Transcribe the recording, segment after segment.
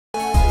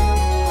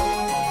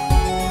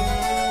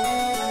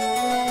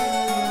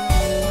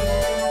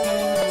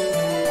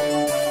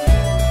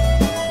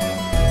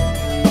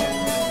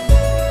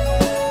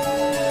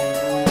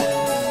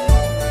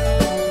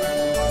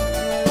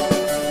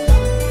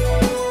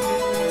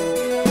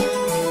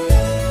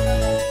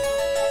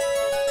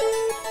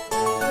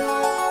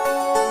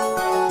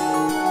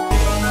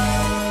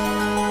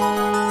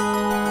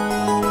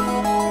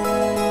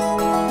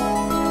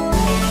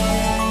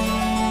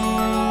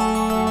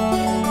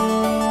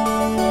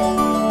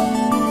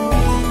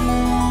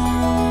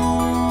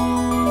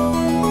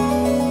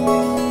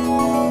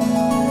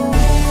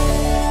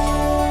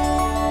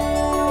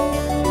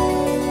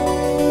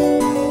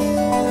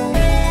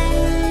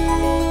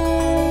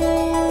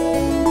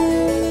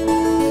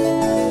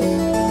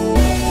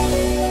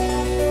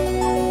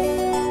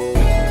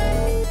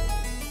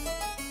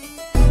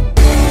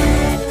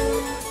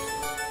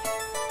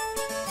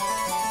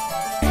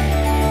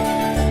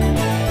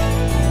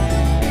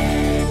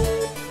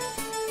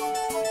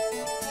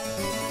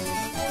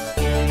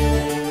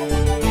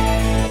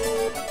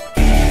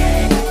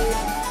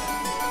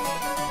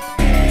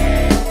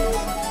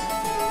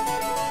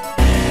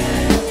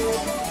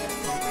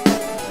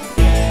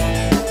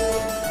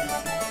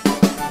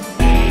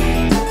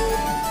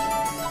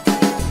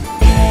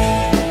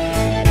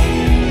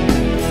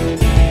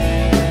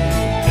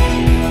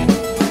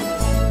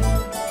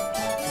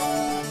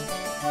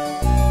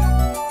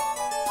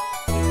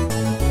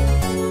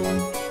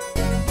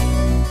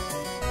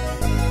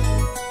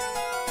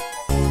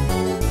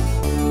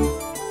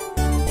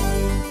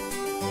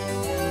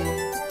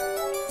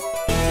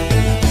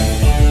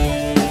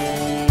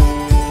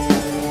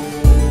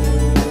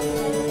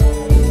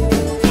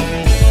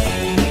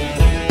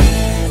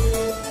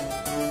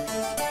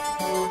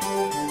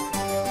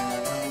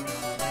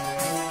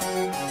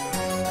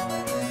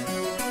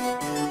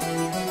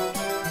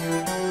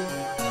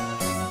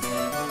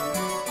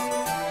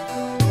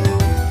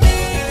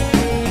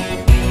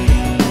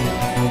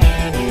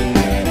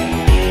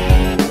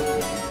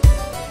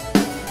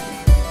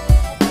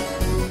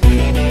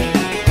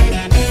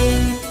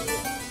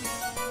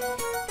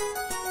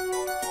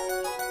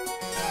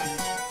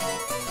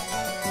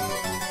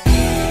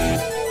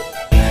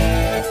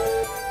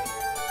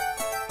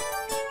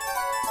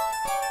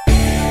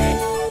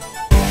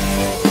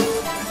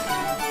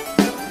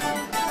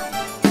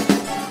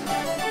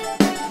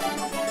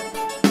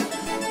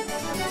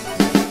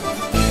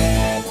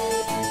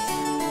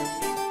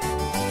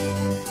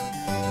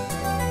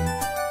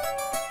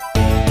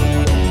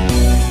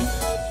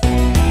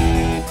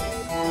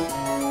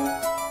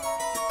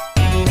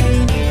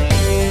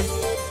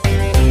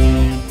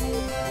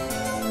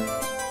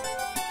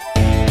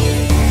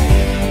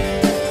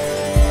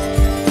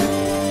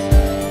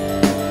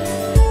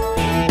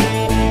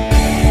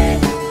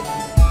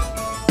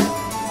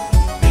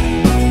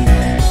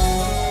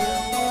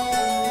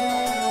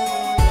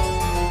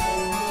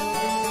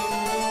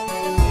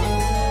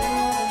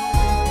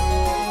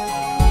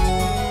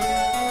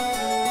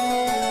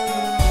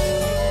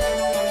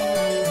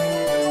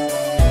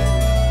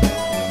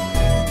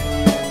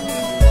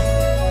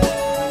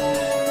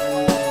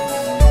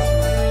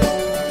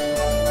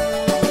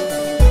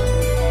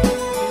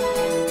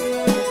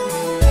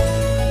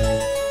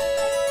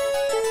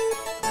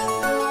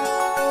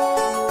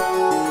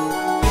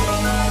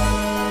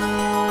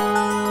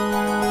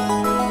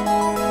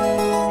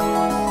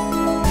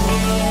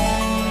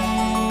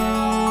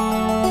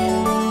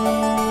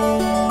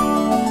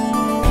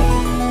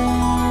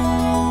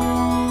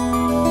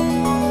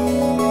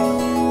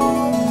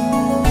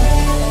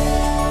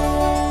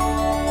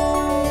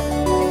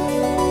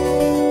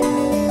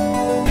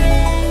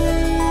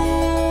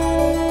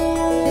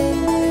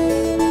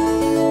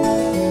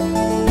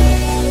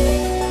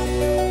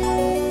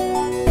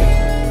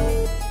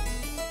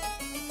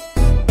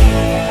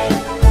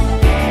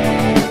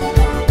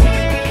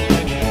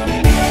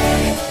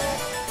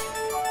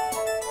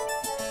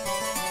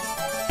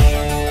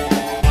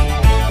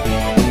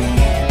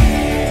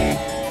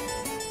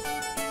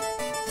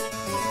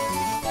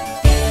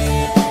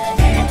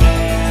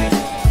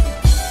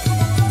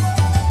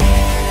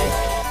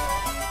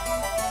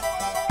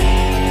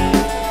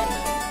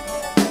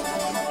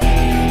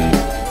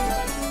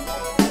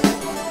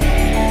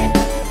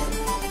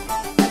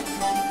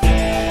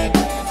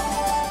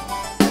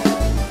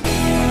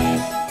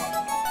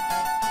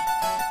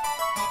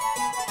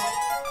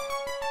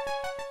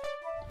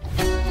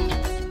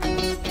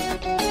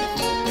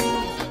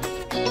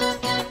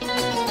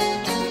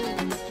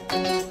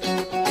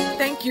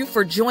you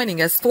for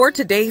joining us for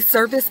today's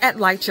service at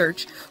Light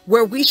Church,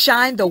 where we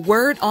shine the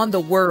word on the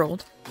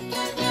world.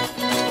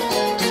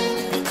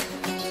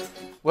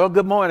 Well,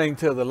 good morning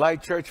to the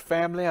Light Church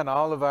family and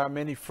all of our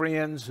many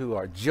friends who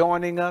are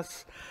joining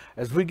us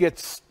as we get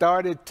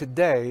started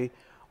today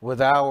with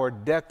our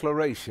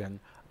declaration.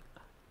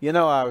 You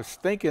know, I was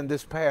thinking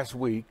this past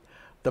week,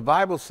 the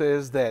Bible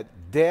says that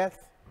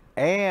death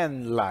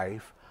and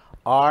life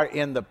are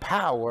in the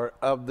power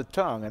of the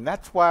tongue. And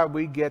that's why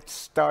we get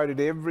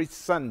started every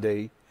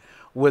Sunday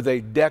with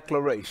a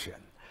declaration.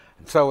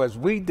 And so as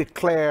we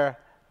declare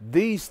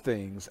these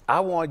things, I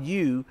want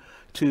you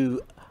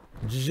to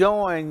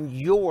join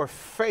your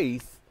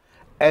faith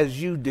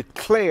as you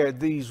declare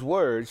these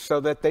words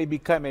so that they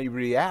become a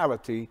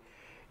reality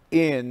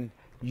in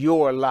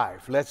your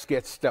life. Let's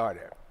get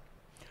started.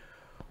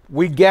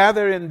 We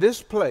gather in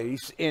this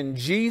place in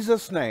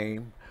Jesus'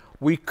 name.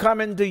 We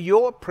come into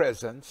your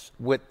presence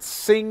with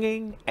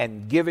singing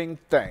and giving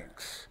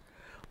thanks.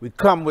 We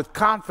come with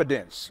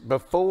confidence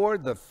before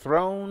the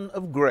throne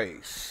of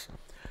grace.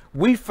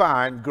 We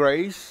find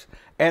grace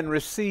and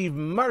receive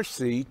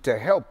mercy to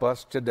help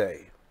us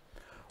today.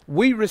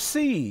 We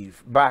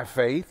receive by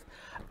faith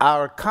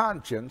our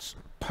conscience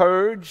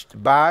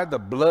purged by the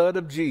blood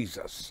of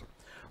Jesus.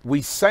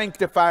 We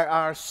sanctify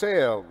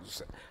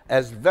ourselves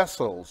as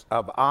vessels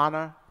of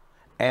honor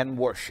and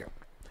worship.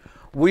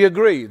 We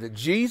agree that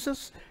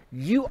Jesus,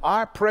 you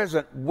are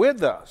present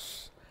with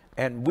us,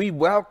 and we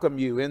welcome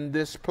you in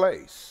this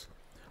place.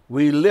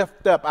 We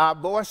lift up our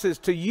voices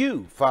to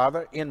you,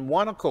 Father, in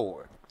one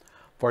accord,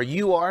 for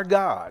you are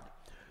God.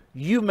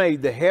 You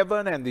made the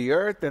heaven and the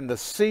earth and the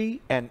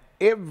sea and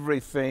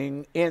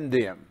everything in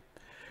them.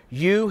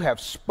 You have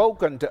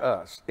spoken to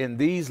us in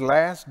these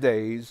last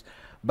days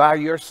by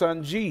your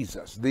Son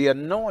Jesus, the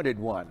Anointed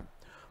One,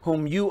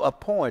 whom you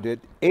appointed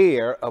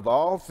heir of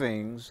all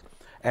things,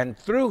 and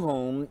through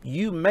whom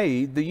you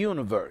made the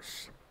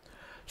universe.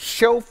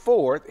 Show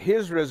forth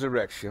his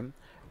resurrection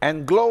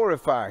and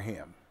glorify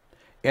him.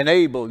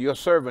 Enable your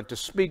servant to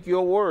speak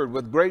your word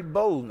with great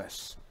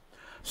boldness.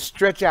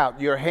 Stretch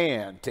out your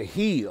hand to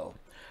heal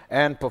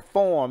and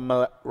perform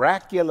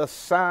miraculous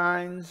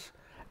signs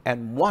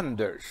and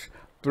wonders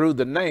through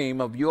the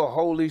name of your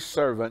holy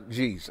servant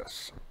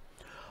Jesus.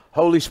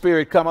 Holy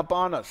Spirit, come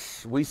upon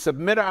us. We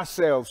submit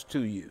ourselves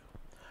to you.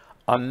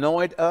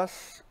 Anoint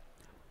us,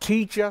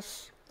 teach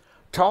us,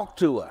 talk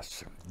to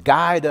us,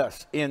 guide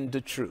us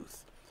into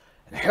truth,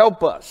 and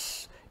help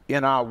us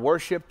in our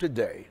worship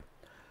today.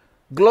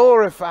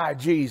 Glorify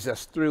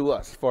Jesus through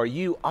us, for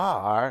you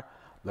are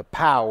the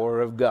power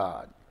of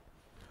God.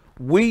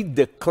 We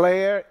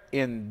declare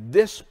in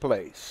this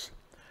place,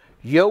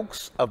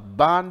 yokes of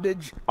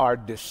bondage are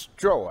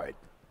destroyed,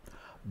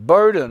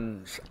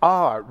 burdens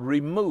are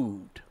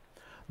removed,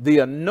 the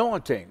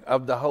anointing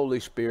of the Holy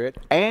Spirit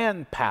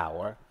and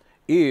power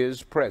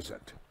is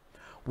present.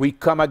 We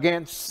come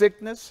against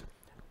sickness,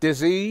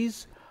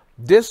 disease,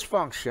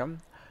 dysfunction,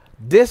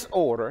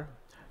 disorder,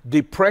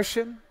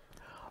 depression,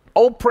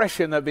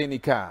 oppression of any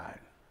kind,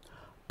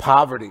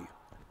 poverty,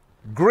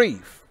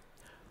 grief,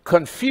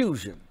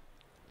 confusion,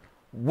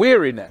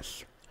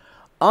 weariness,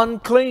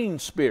 unclean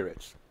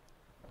spirits,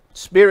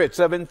 spirits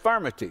of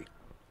infirmity,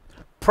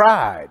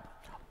 pride,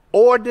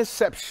 or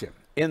deception.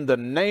 In the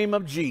name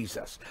of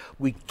Jesus,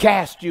 we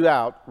cast you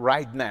out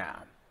right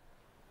now.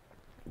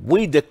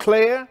 We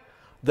declare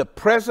the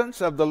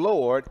presence of the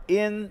Lord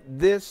in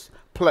this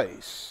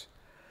place.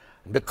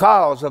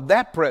 Because of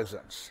that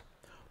presence,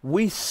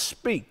 we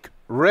speak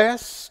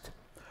rest,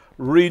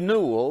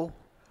 renewal,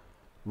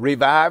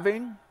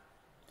 reviving,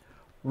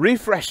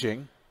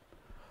 refreshing,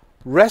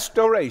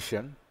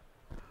 restoration,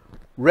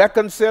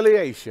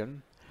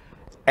 reconciliation,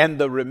 and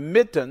the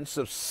remittance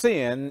of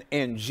sin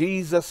in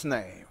Jesus'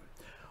 name.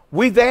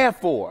 We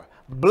therefore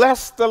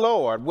bless the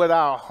Lord with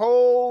our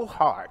whole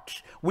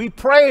heart. We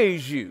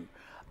praise you,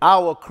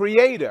 our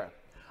Creator,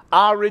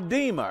 our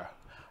Redeemer,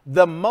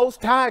 the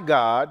Most High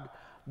God,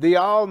 the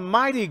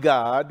Almighty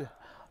God,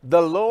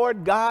 the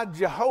Lord God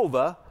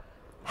Jehovah.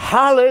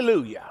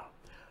 Hallelujah.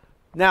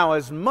 Now,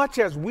 as much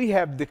as we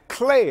have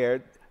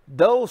declared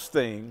those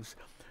things,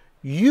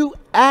 you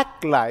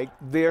act like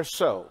they're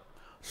so.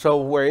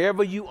 So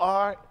wherever you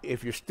are,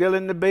 if you're still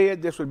in the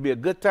bed, this would be a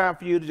good time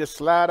for you to just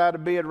slide out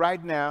of bed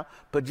right now,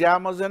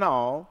 pajamas and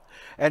all,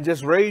 and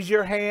just raise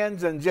your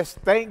hands and just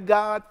thank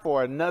God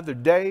for another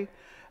day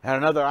and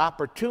another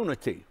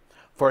opportunity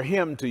for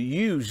him to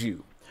use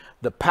you.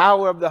 The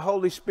power of the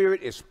Holy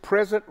Spirit is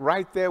present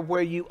right there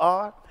where you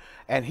are,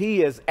 and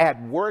he is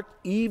at work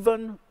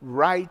even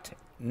right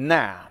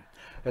now.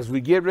 As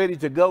we get ready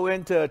to go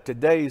into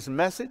today's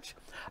message,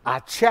 I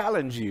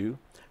challenge you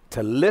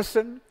to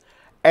listen.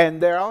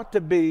 And there ought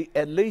to be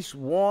at least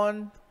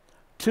 1,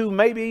 2,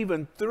 maybe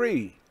even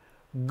 3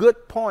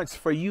 good points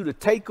for you to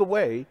take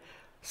away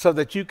so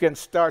that you can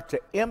start to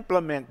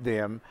implement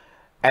them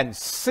and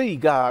see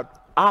God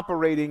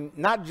operating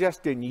not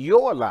just in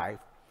your life,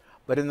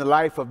 but in the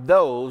life of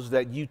those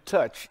that you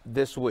touch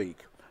this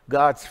week.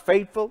 God's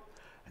faithful,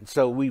 and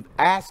so we've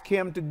asked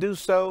him to do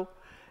so,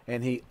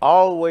 and he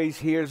always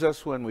hears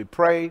us when we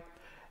pray,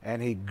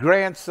 and he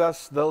grants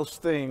us those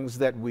things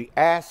that we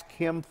ask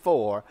him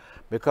for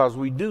because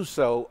we do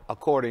so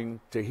according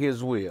to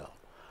his will.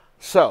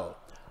 So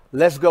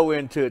let's go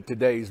into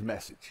today's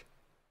message.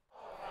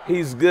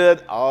 He's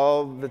good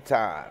all the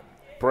time.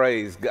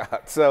 Praise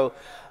God. So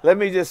let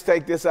me just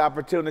take this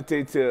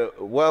opportunity to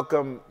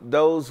welcome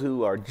those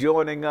who are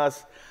joining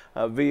us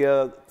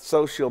via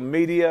social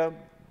media,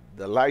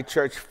 the Light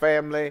Church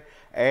family,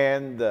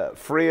 and the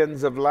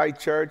friends of Light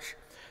Church.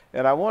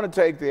 And I want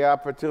to take the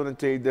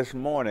opportunity this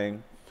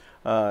morning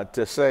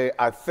to say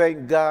I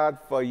thank God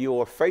for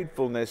your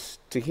faithfulness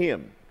to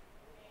him.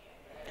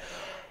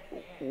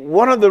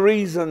 One of the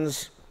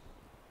reasons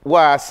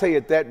why I say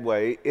it that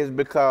way is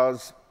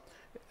because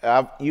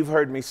you've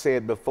heard me say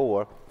it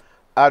before.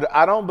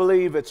 I don't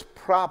believe it's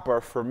proper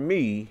for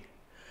me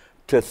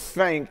to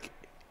thank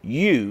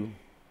you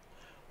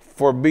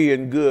for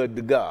being good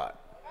to God.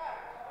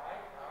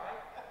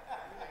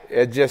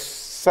 It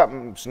just,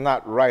 something's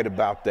not right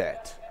about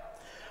that.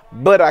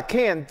 But I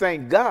can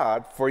thank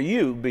God for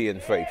you being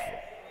faithful.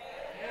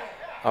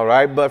 All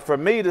right, but for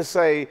me to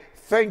say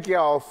thank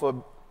y'all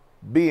for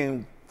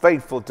being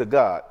faithful to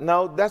God,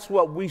 no, that's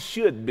what we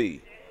should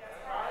be.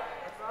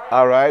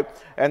 All right.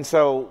 And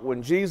so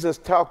when Jesus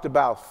talked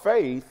about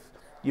faith,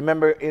 you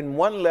remember in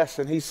one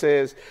lesson he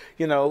says,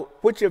 you know,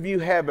 which of you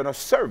having a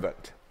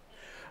servant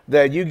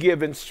that you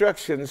give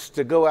instructions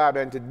to go out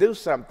and to do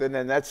something,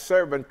 and that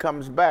servant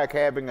comes back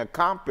having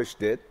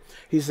accomplished it?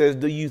 He says,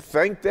 do you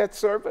thank that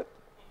servant?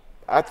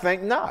 I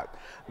think not,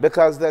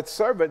 because that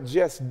servant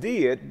just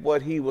did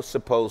what he was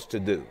supposed to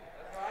do.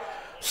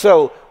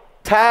 So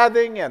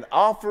tithing and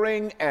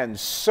offering and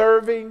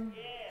serving,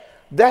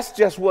 that's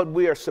just what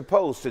we are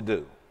supposed to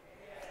do.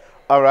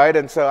 All right,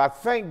 and so I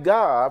thank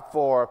God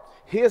for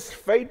his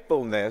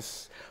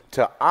faithfulness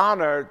to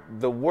honor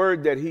the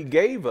word that he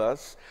gave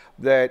us,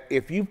 that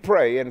if you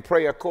pray and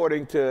pray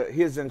according to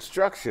his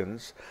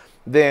instructions,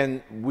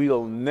 then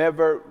we'll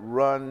never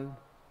run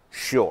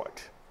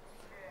short.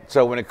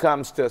 So when it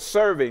comes to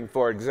serving,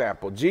 for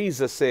example,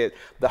 Jesus said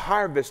the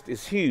harvest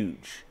is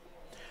huge.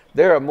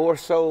 There are more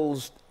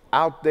souls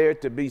out there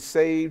to be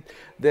saved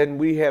than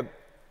we have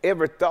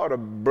ever thought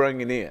of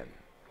bringing in.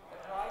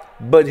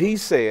 But he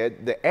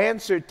said the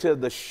answer to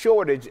the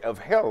shortage of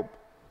help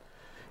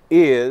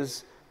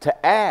is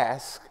to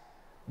ask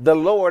the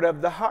Lord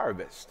of the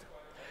harvest.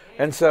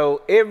 And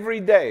so every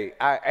day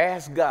I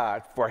ask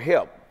God for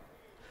help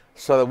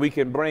so that we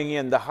can bring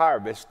in the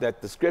harvest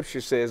that the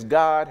scripture says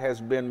God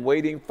has been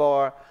waiting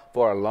for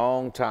a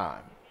long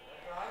time.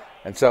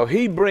 And so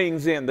he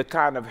brings in the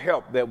kind of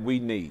help that we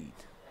need.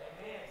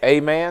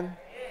 Amen.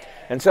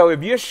 And so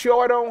if you're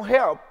short on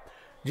help,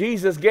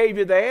 Jesus gave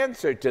you the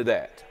answer to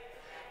that.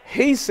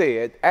 He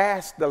said,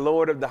 ask the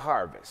Lord of the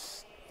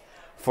harvest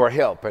for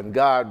help, and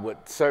God would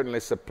certainly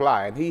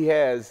supply. And he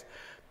has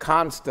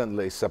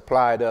constantly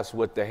supplied us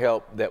with the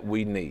help that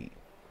we need.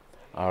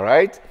 All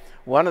right?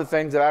 One of the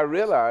things that I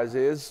realize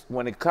is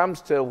when it comes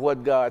to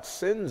what God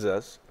sends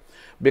us,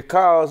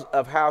 because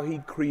of how he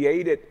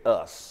created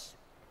us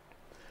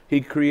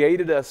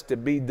to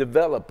be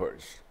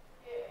developers.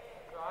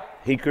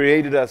 He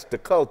created us to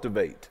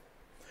cultivate.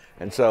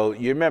 And so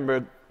you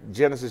remember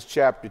Genesis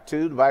chapter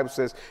 2, the Bible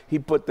says he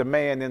put the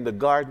man in the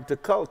garden to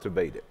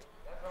cultivate it.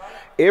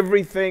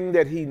 Everything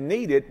that he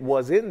needed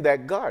was in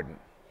that garden,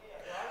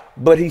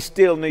 but he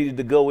still needed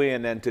to go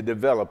in and to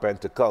develop and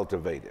to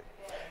cultivate it.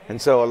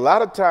 And so a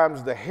lot of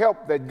times the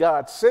help that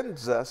God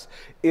sends us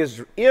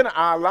is in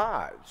our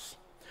lives.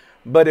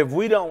 But if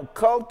we don't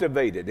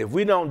cultivate it, if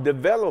we don't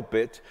develop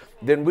it,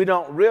 then we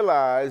don't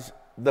realize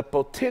the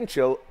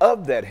potential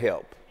of that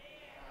help.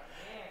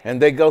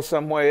 And they go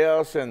somewhere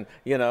else and,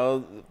 you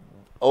know,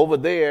 over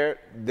there,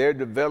 they're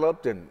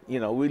developed, and,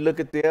 you know, we look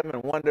at them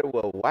and wonder,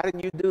 well, why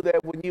didn't you do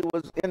that when you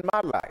was in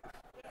my life?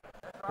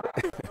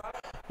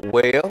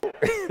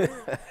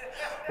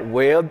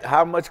 Well,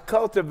 how much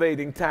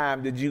cultivating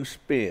time did you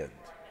spend?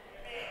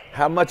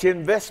 How much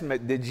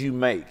investment did you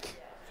make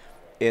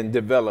in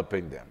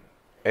developing them?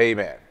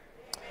 Amen.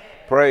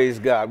 Praise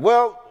God.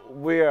 Well,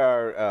 we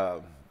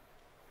are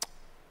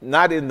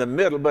not in the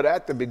middle, but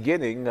at the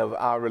beginning of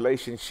our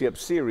relationship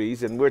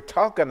series, and we're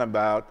talking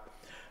about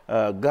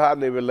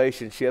godly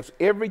relationships.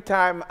 Every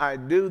time I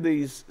do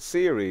these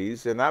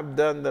series, and I've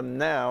done them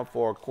now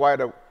for quite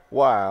a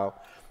while,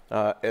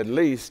 at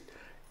least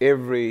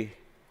every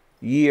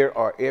year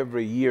or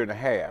every year and a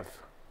half,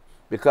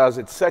 because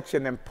it's such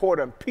an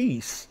important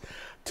piece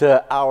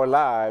to our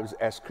lives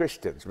as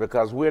Christians,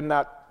 because we're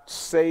not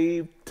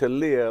saved to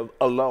live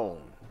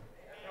alone.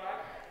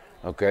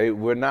 Okay,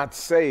 we're not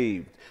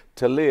saved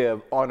to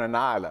live on an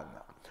island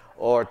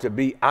or to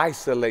be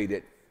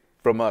isolated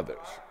from others.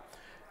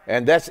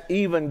 And that's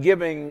even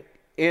giving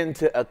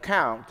into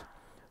account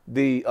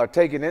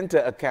taking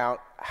into account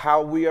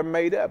how we are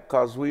made up,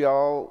 because we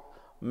all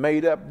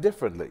made up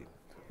differently.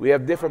 We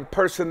have different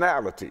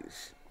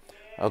personalities.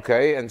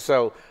 Okay, and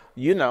so,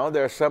 you know,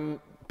 there are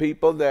some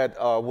people that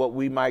are what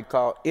we might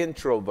call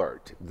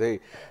introvert.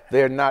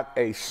 They're not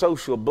a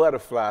social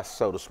butterfly,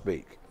 so to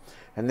speak.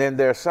 And then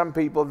there are some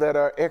people that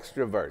are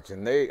extroverts,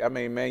 and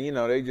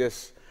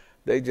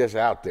they just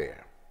out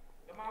there.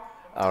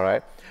 All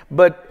right.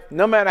 But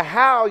no matter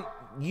how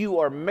you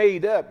are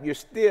made up, you're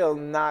still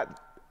not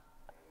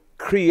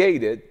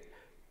created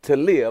to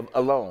live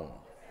alone.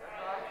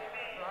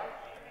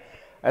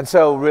 And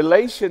so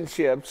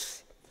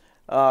relationships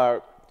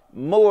are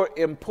more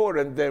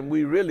important than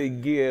we really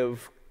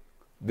give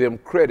them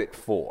credit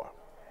for.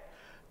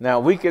 Now,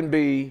 we can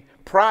be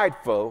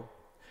prideful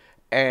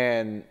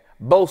and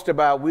boast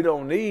about we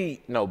don't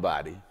need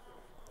nobody.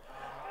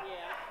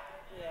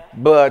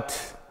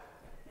 But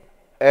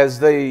as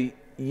they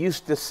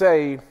used to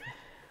say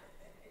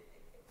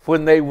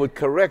when they would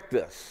correct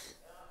us,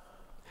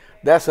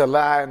 that's a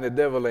lie and the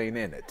devil ain't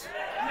in it.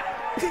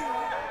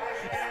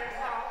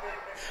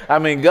 I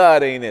mean,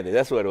 God ain't in it.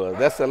 That's what it was.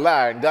 That's a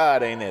lie and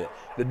God ain't in it.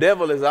 The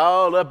devil is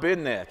all up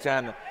in there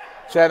trying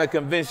to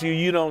convince you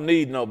you don't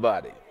need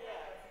nobody.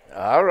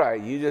 All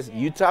right,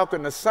 you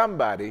talking to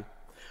somebody,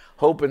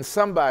 hoping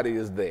somebody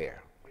is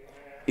there,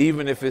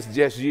 even if it's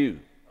just you.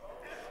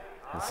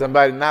 And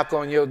somebody knock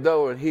on your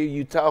door and hear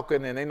you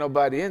talking and ain't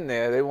nobody in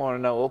there, they want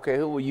to know, okay,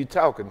 who were you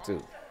talking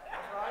to?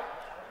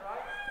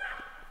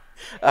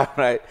 All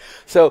right,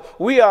 so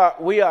we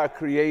are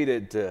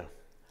created to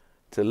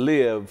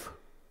live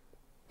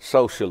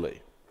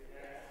socially.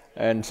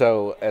 And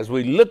so as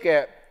we look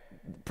at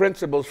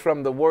principles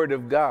from the Word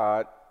of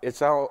God,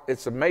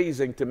 it's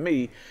amazing to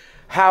me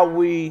how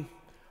we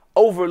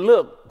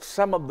overlook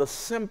some of the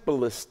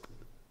simplest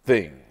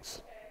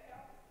things.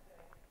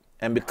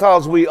 And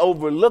because we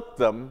overlook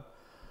them,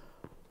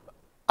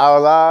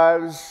 our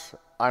lives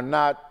are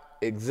not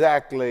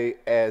exactly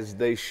as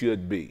they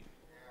should be.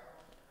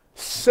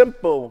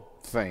 Simple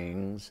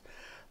things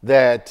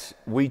that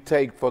we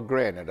take for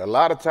granted. A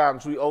lot of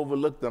times we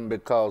overlook them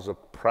because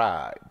of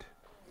pride.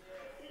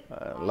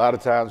 A lot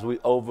of times we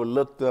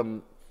overlook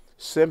them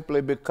simply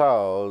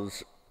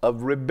because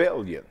of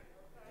rebellion.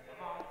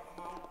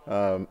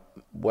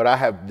 What I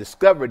have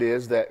discovered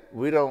is that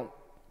we don't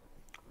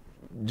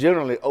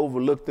generally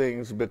overlook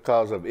things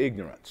because of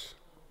ignorance.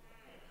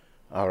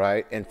 All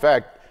right. In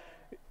fact,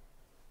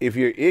 if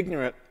you're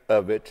ignorant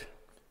of it,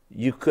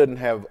 you couldn't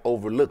have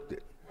overlooked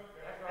it.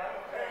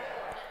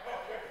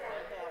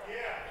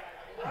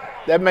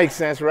 That makes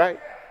sense, right?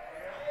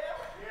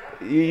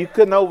 You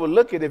couldn't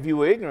overlook it if you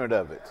were ignorant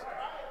of it.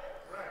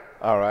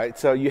 All right.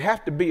 So you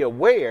have to be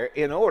aware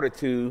in order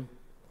to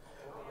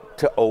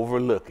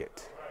overlook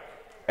it.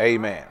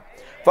 Amen.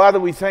 Father,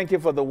 we thank you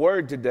for the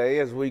word today.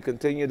 As we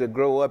continue to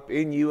grow up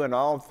in you in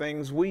all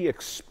things, we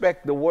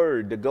expect the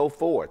word to go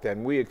forth,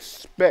 and we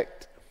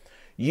expect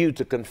you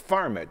to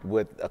confirm it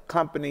with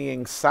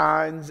accompanying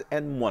signs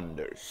and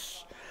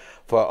wonders.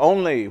 For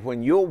only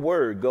when your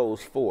word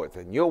goes forth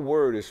and your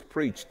word is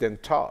preached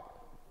and taught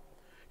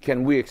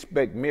can we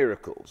expect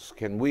miracles,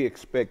 can we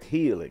expect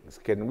healings,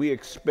 can we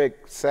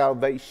expect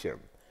salvation,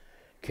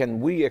 can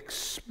we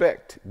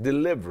expect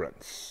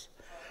deliverance.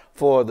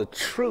 For the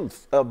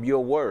truth of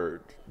your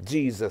word,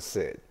 Jesus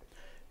said,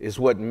 is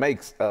what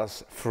makes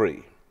us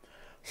free.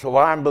 So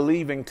I'm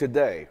believing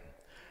today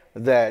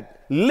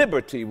that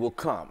liberty will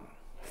come,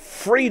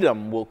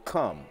 freedom will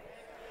come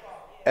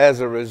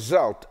as a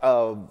result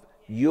of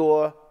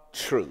your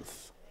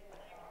truth.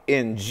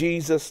 In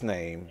Jesus'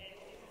 name,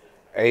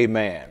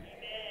 amen.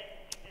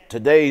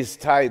 Today's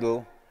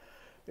title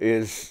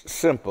is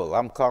simple.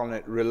 I'm calling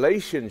it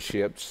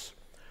Relationships.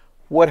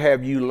 What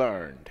have you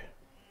learned?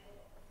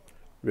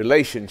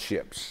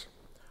 Relationships.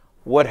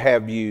 What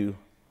have you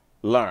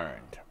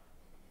learned?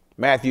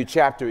 Matthew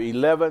chapter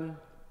 11,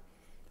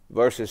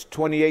 verses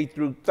 28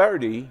 through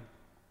 30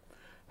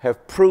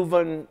 have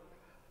proven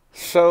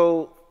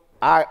so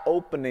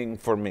eye-opening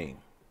for me.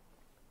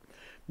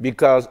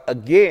 Because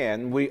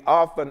again, we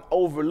often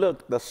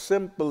overlook the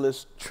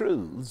simplest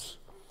truths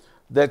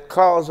that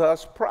cause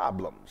us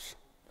problems.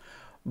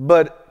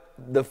 But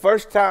the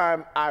first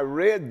time I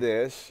read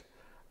this,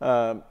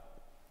 I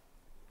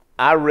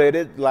read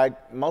it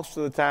like most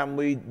of the time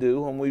we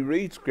do when we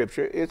read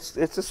scripture. It's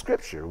a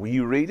scripture.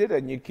 You read it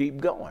and you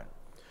keep going.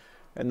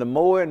 And the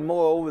more and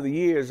more over the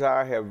years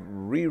I have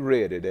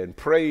reread it and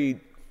prayed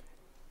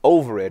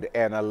over it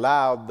and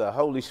allowed the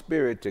Holy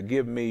Spirit to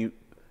give me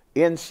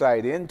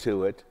insight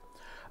into it,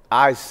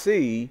 I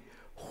see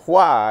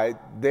why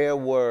there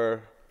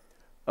were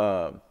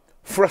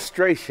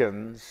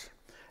frustrations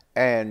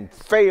and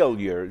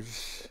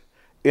failures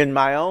in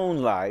my own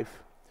life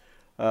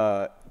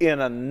in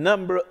a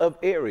number of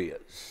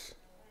areas,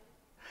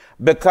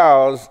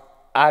 because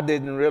I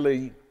didn't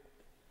really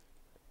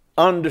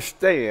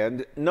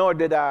understand, nor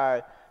did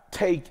I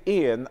take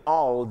in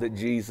all that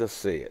Jesus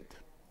said.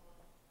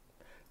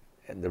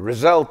 And the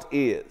result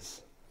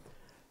is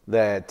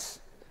that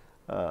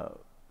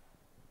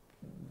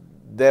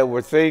there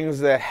were things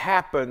that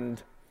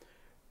happened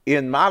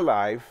in my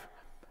life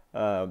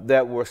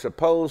that were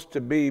supposed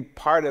to be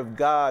part of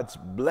God's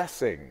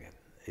blessing.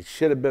 It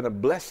should have been a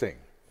blessing.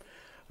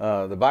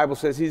 The Bible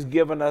says he's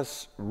given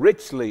us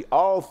richly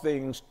all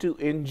things to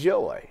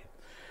enjoy.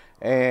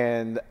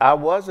 and I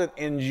wasn't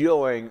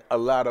enjoying a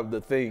lot of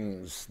the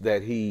things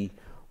that he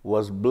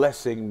was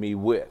blessing me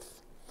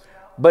with.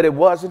 But it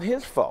wasn't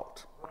his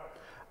fault.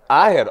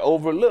 I had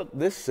overlooked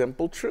this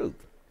simple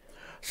truth.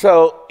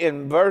 So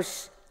in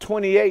verse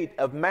 28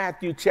 of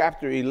Matthew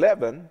chapter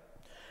 11,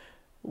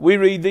 we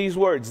read these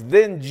words.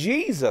 Then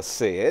Jesus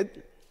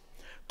said,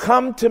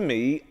 "Come to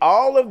me,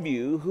 all of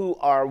you who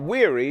are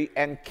weary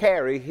and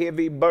carry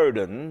heavy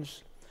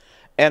burdens,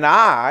 and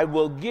I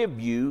will give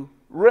you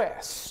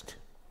rest."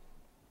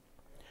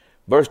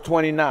 Verse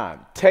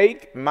 29,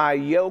 "Take my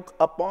yoke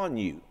upon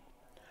you.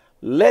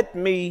 Let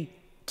me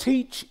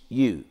teach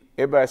you."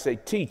 Everybody say,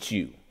 teach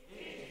you.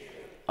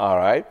 All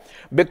right.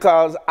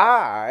 "Because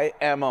I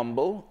am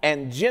humble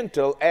and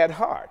gentle at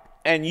heart,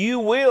 and you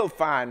will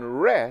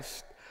find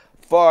rest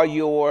for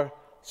your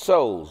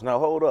souls." Now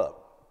hold up.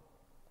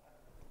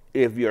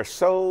 If your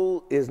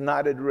soul is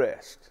not at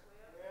rest,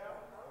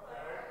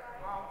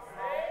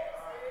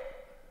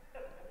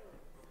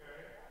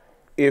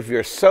 if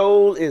your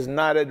soul is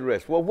not at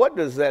rest, well, what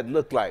does that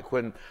look like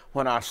when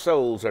our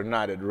souls are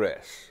not at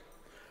rest?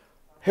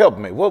 Help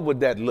me. What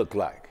would that look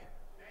like?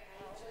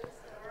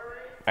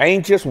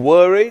 Anxious,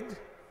 worried,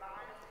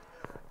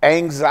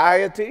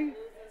 anxiety,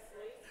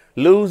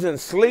 losing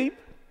sleep,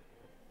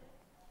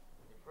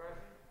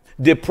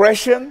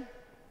 depression.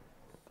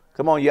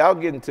 Come on, y'all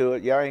getting to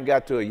it. Y'all ain't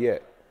got to it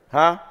yet.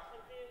 Huh?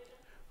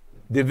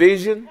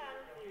 Division,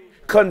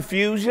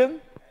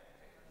 confusion,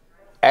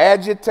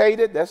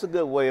 agitated. That's a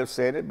good way of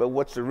saying it, but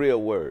what's the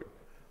real word?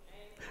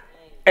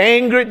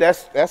 Angry.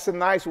 That's a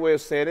nice way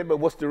of saying it, but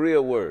what's the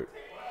real word?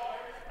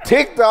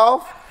 Ticked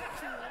off.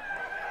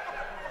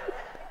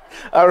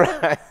 All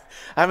right.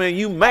 I mean,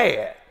 you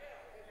mad.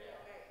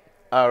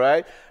 All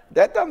right.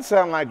 That doesn't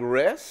sound like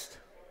rest.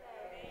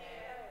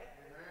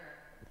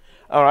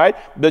 All right.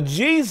 But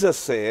Jesus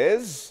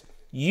says,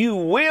 you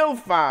will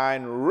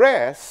find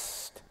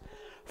rest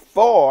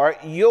for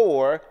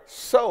your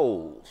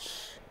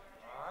souls.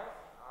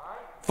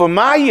 For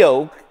my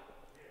yoke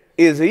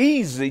is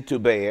easy to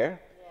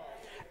bear,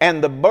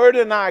 and the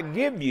burden I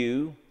give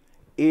you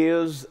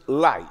is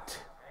light.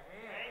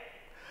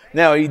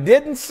 Now, he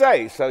didn't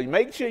say, so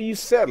make sure you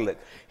settle it.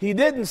 He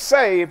didn't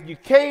say if you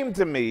came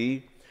to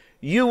me,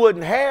 you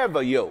wouldn't have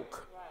a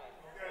yoke.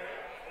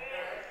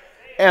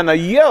 And a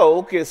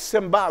yoke is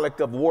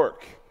symbolic of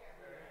work.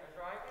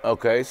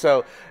 Okay,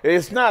 so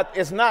it's not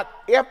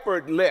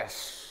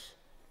effortless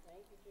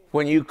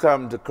when you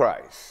come to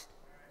Christ.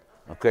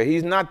 Okay,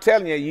 he's not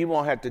telling you you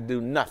won't have to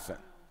do nothing.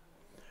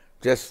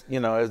 Just,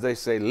 as they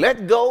say,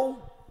 let go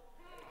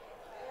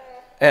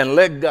and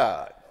let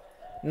God.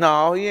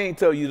 No, he ain't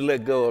told you to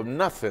let go of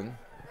nothing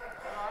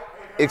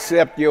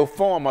except your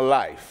former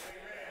life.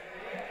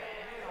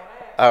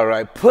 All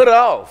right, put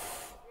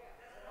off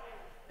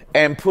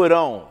and put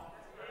on.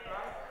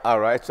 All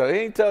right, so he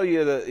ain't tell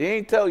you that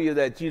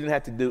you didn't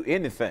have to do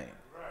anything.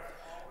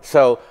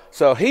 So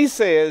he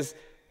says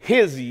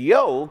his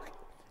yoke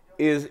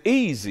is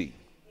easy.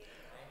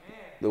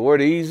 The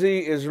word easy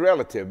is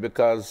relative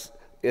because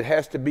it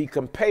has to be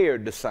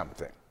compared to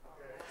something.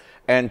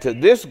 And to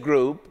this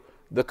group,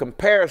 the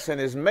comparison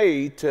is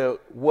made to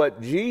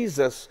what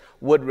Jesus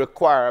would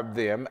require of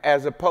them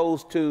as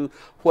opposed to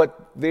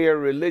what their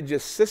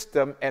religious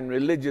system and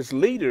religious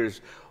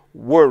leaders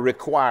were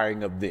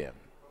requiring of them.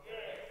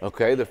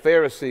 Okay, the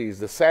Pharisees,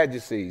 the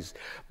Sadducees,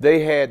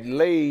 they had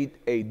laid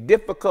a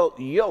difficult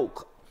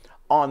yoke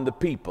on the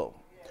people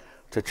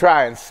to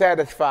try and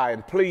satisfy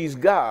and please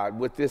God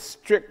with this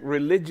strict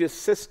religious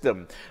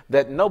system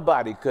that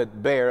nobody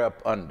could bear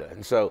up under.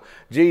 And so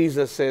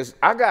Jesus says,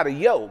 I got a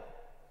yoke,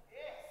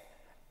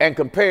 and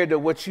compared to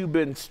what you've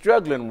been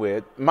struggling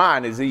with,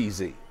 mine is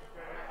easy.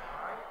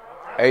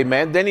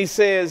 Amen. Then he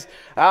says,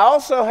 I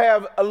also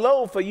have a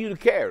load for you to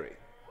carry.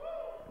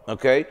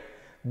 Okay.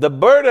 The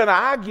burden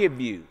I give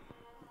you,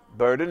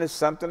 burden is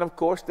something, of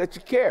course, that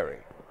you carry.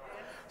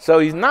 So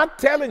he's not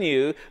telling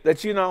you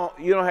that you don't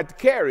have to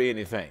carry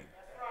anything.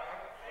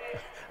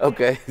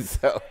 Okay,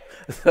 so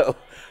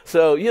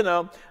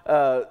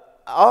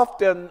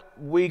often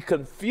we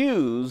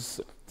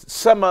confuse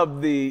some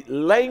of the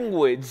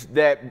language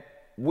that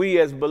we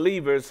as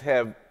believers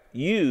have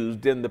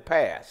used in the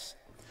past.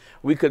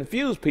 We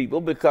confuse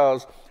people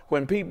because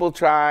when people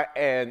try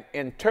and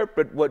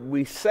interpret what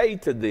we say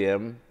to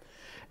them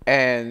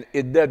and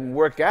it doesn't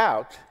work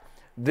out,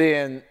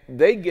 then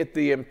they get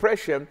the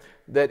impression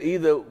that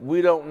either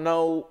we don't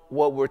know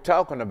what we're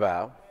talking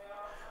about,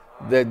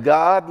 that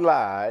God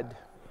lied,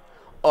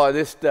 or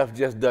this stuff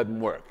just doesn't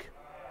work.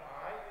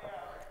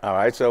 All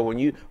right, so when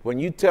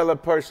you tell a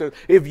person,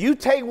 if you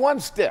take one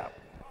step,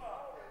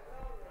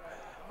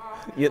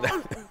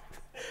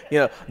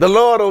 the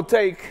Lord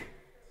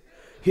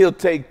he'll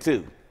take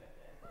two.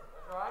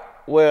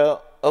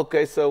 Well,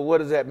 okay, so what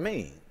does that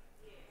mean?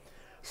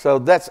 So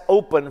that's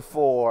open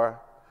for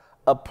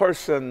a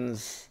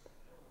person's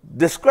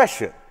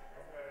discretion.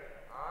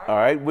 All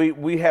right,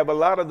 we have a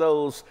lot of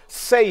those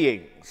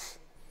sayings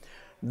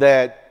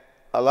that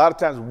a lot of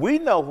times we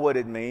know what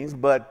it means,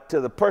 but to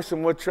the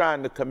person we're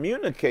trying to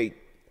communicate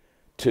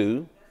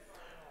to,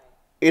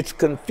 it's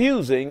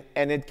confusing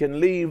and it can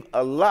leave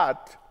a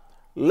lot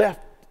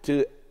left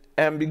to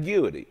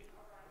ambiguity.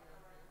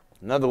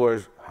 In other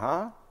words,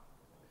 huh?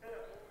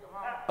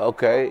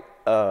 Okay.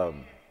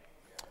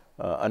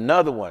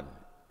 Another one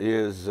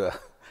is,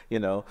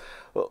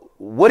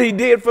 what he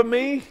did for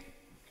me,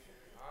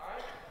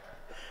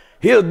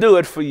 he'll do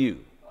it for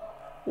you.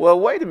 Well,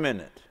 wait a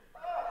minute.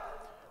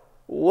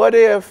 What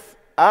if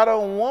I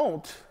don't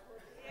want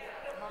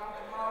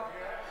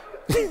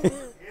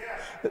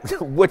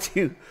what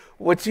you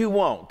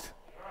want?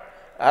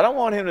 I don't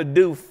want him to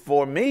do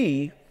for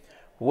me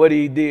what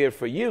he did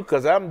for you,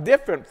 because I'm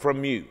different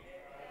from you.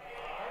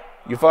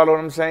 You follow what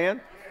I'm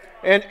saying?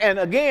 And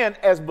again,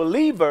 as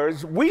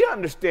believers, we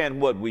understand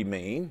what we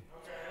mean,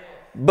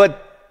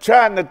 but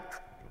trying to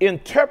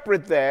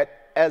interpret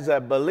that as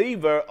a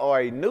believer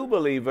or a new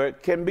believer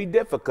can be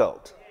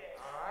difficult.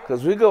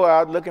 Because we go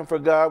out looking for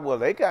God, well,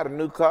 they got a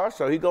new car,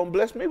 so he's going to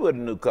bless me with a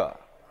new car.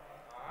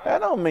 I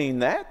don't mean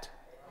that.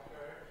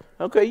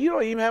 Okay, you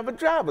don't even have a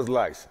driver's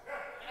license.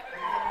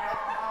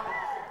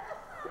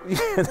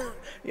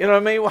 You know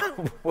what I mean?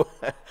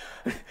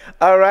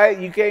 All right,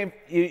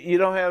 you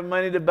don't have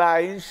money to buy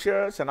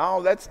insurance and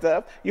all that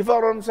stuff. You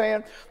follow what I'm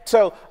saying?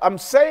 So I'm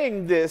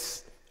saying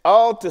this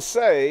all to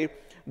say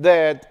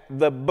that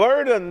the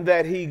burden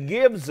that he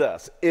gives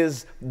us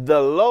is the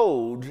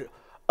load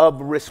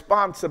of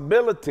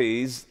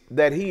responsibilities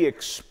that he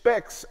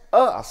expects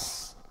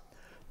us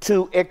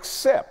to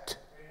accept.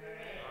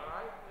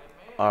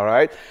 All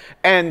right?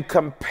 And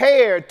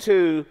compared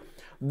to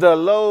the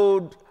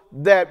load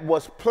that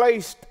was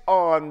placed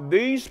on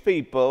these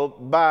people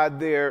by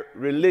their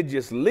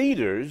religious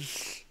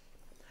leaders,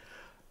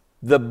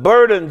 the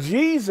burden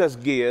Jesus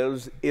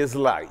gives is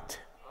light.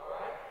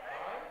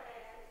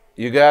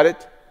 You got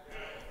it?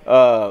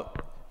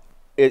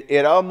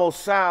 It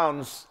almost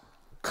sounds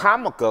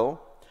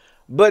comical,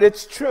 but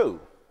it's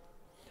true.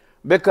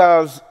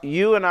 Because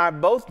you and I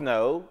both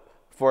know,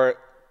 for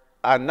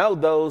I know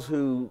those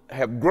who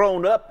have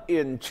grown up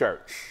in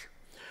church,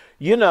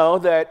 you know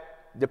that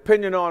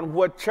depending on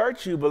what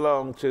church you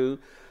belong to,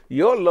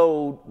 your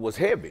load was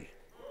heavy.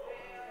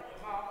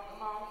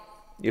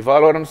 You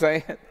follow what I'm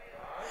saying?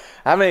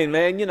 I mean,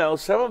 man,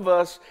 some of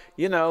us,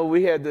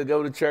 we had to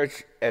go to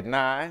church at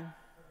 9.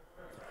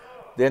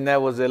 Then there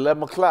was the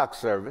 11 o'clock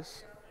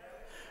service.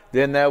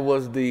 Then there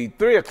was the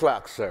 3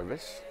 o'clock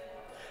service.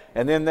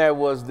 And then there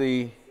was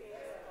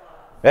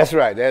that's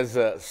right, there's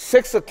a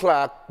 6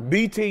 o'clock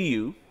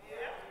BTU.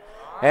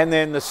 And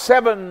then the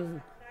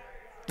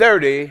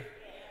 7:30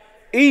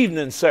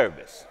 evening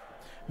service.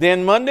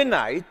 Then Monday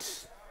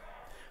night,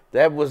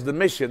 that was the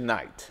mission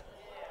night.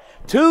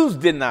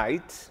 Tuesday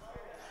night,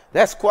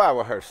 that's choir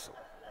rehearsal.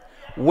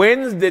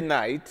 Wednesday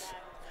night,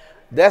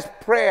 that's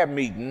prayer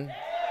meeting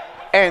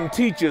and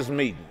teachers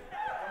meeting.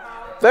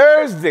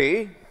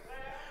 Thursday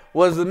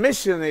was the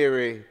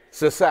missionary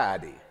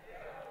society.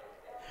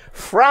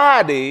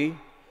 Friday,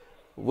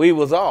 we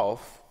was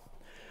off,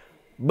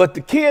 but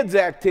the kids'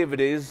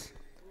 activities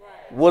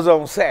was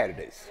on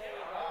Saturdays.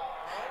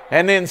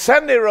 And then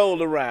Sunday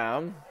rolled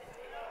around,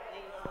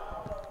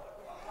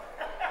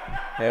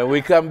 and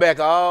we come back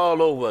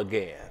all over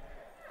again.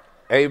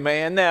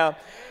 Amen. Now,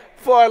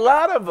 for a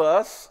lot of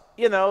us,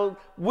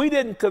 we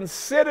didn't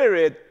consider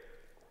it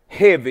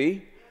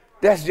heavy.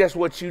 That's just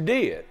what you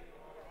did.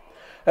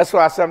 That's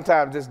why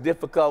sometimes it's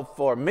difficult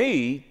for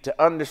me to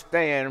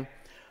understand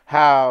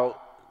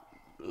how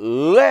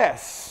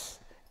less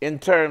in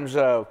terms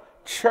of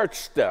church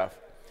stuff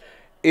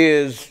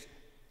is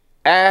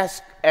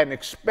asked and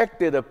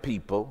expected of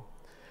people,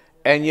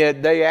 and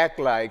yet they act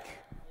like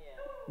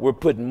we're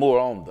putting more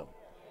on them.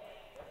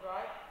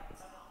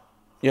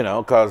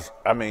 Because,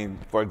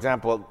 for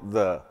example,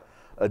 the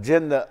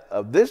agenda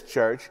of this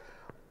church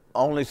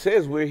only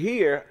says we're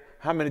here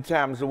how many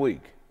times a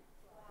week?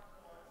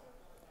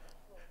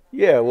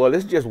 Yeah, well,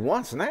 it's just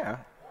once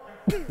now.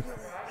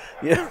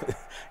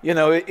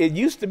 It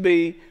used to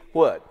be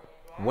what?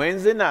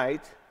 Wednesday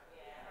night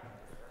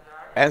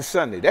and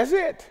Sunday. That's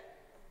it.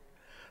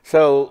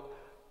 So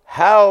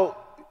how,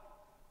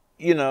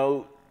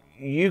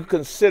 you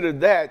consider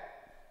that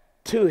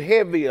too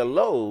heavy a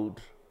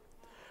load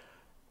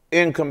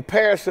in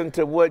comparison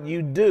to what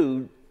you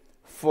do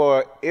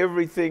for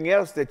everything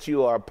else that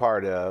you are a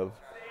part of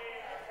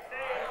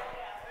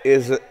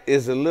is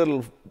a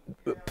little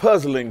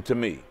puzzling to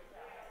me.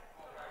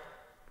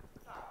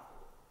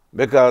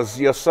 Because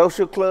your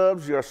social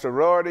clubs, your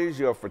sororities,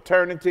 your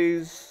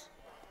fraternities,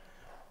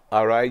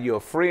 all right,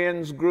 your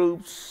friends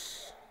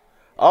groups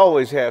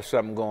always have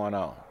something going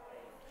on.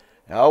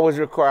 They always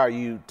require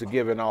you to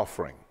give an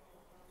offering.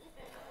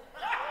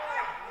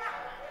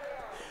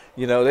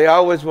 They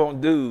always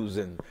want dues,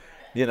 and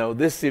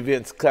this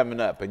event's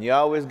coming up, and you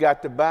always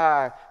got to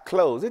buy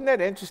clothes. Isn't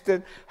that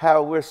interesting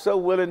how we're so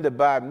willing to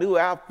buy new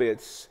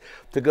outfits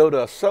to go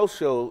to a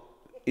social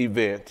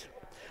event,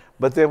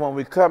 but then when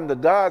we come to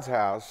God's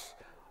house,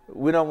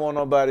 we don't want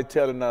nobody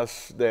telling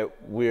us that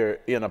we're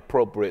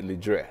inappropriately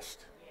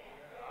dressed.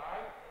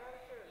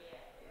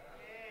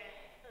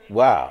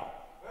 Wow.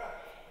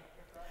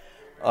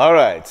 All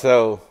right,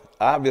 so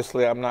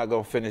obviously I'm not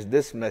going to finish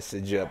this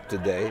message up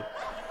today.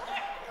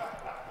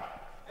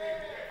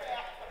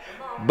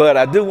 But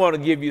I do want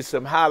to give you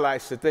some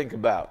highlights to think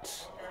about.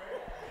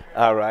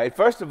 All right,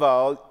 first of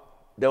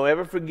all, don't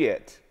ever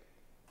forget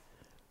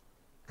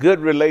good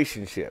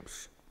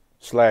relationships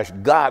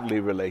 /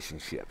 godly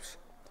relationships.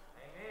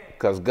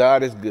 Because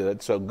God is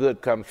good, so good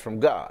comes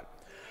from God.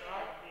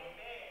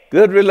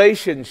 Good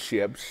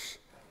relationships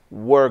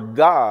were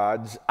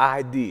God's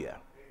idea.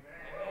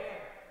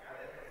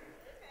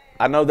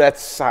 I know that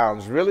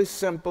sounds really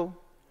simple,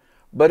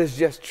 but it's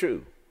just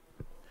true.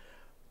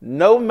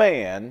 No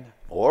man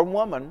or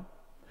woman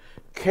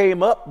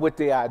came up with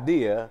the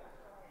idea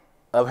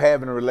of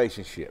having a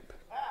relationship.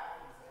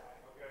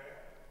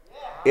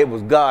 It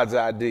was God's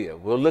idea.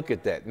 We'll look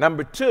at that.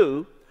 Number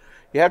two,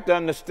 you have to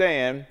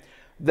understand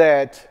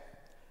that,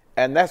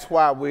 and that's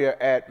why we're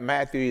at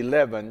Matthew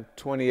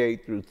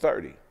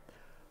 11:28-30.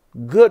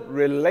 Good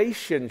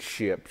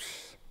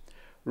relationships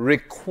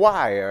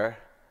require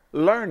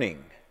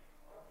learning.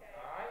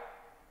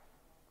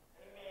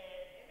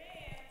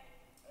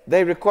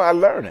 They require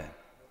learning.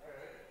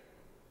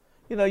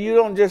 You know, you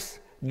don't just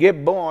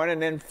get born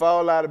and then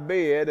fall out of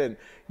bed and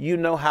you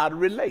know how to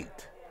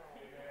relate.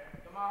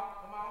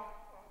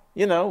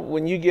 You know,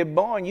 when you get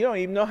born, you don't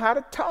even know how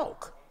to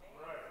talk.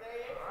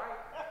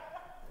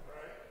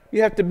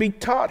 You have to be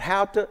taught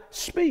how to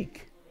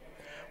speak.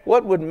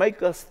 What would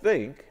make us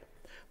think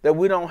that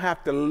we don't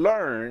have to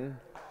learn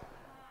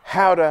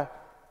how to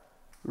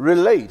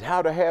relate,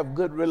 how to have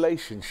good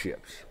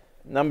relationships?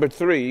 Number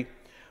three,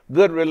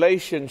 good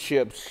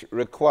relationships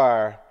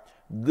require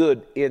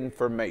good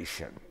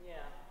information.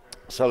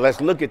 So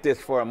let's look at this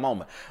for a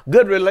moment.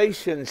 Good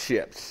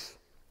relationships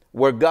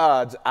were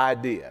God's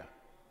idea.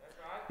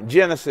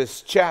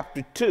 Genesis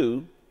chapter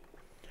 2,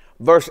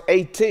 verse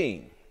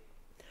 18.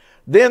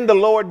 Then the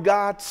Lord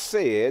God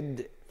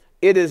said,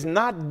 "It is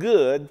not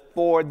good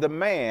for the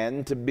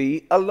man to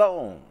be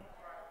alone.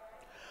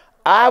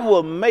 I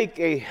will make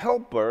a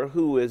helper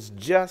who is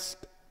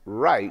just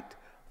right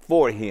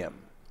for him."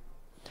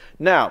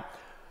 Now,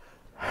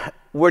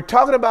 we're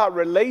talking about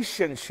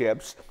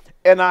relationships,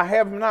 and I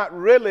have not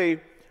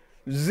really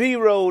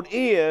zeroed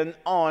in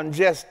on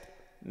just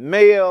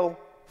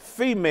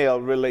male-female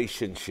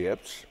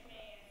relationships.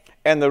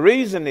 And the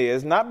reason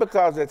is not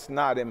because it's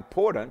not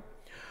important,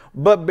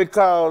 but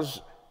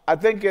because I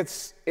think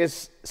it's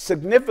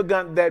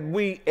significant that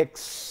we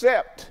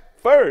accept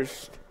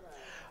first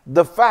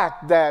the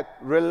fact that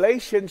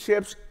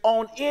relationships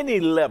on any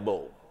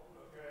level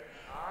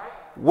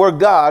were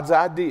God's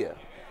idea.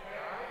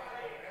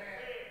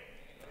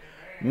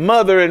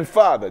 Mother and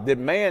father, did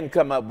man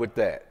come up with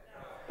that?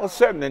 Well,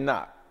 certainly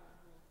not.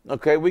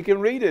 Okay, we can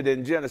read it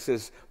in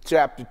Genesis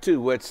chapter 2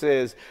 where it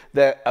says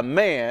that a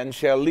man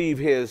shall leave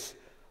his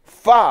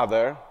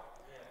father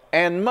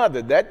and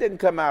mother. That didn't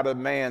come out of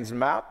man's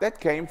mouth. That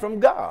came from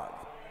God.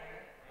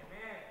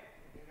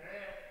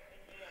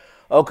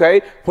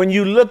 Okay, when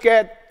you look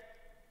at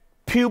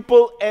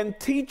pupil and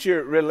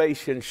teacher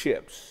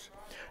relationships,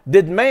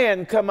 did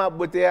man come up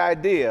with the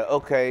idea,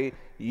 okay,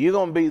 you're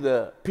going to be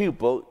the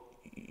pupil,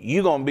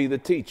 you're going to be the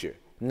teacher?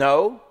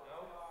 No.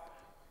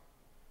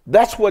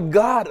 That's what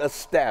God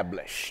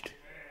established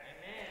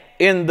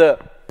in the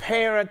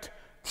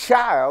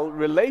parent-child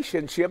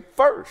relationship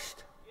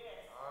first.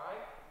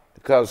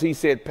 Because he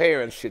said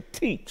parents should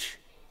teach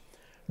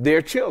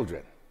their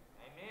children.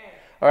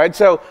 All right,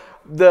 so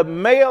the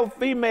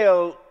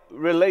male-female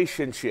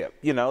relationship,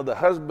 you know, the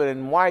husband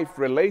and wife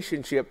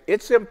relationship,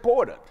 it's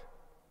important.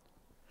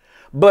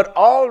 But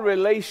all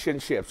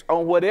relationships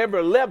on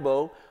whatever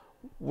level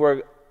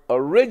were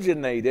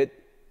originated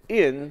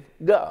in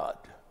God.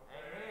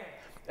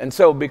 And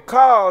so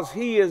because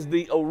he is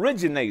the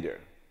originator,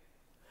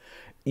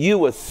 you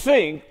would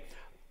think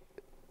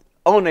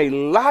on a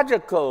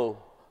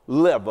logical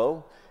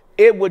level,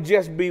 it would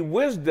just be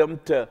wisdom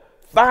to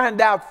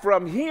find out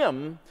from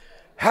him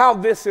how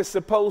this is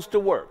supposed to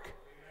work.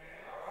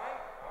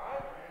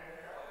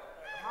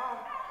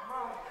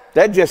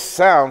 That just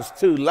sounds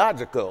too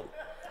logical,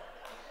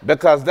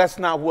 because that's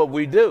not what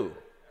we do.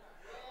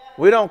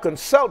 We don't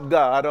consult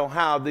God on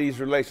how these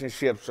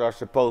relationships are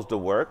supposed to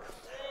work.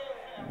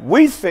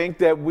 We think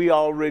that we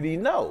already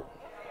know.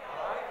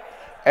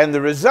 And the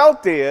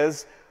result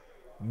is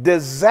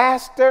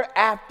disaster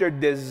after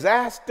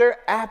disaster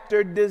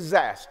after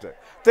disaster.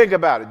 Think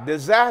about it.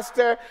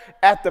 Disaster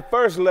at the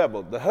first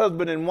level, the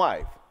husband and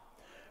wife.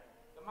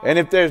 And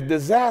if there's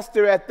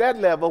disaster at that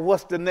level,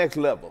 what's the next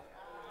level?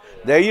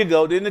 There you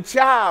go. Then the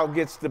child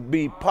gets to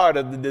be part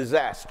of the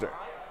disaster.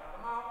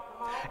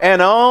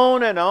 And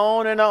on and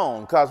on and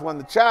on. Because when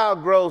the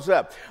child grows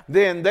up,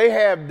 then they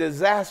have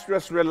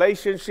disastrous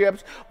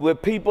relationships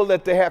with people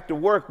that they have to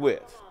work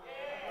with.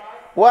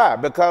 Why?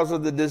 Because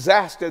of the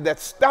disaster that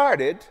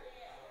started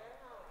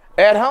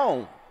at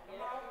home.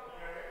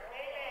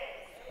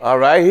 All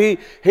right.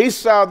 He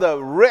saw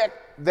the wreck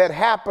that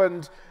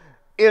happened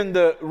in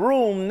the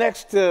room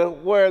next to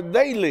where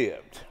they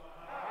lived.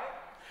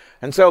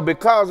 And so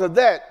because of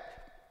that,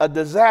 a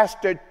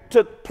disaster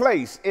took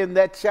place in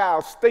that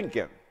child's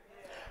thinking.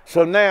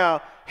 So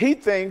now he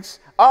thinks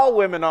all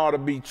women ought to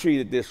be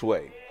treated this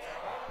way.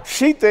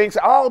 She thinks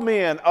all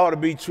men ought to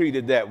be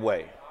treated that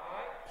way.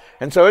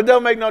 And so it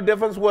don't make no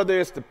difference whether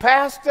it's the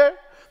pastor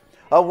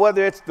or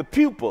whether it's the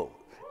pupil.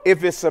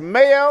 If it's a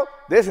male,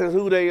 this is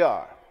who they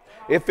are.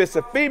 If it's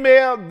a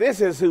female,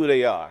 this is who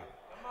they are.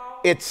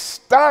 It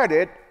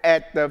started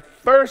at the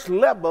first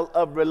level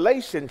of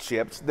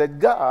relationships that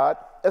God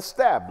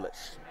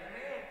established.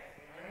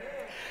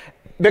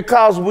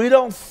 Because we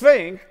don't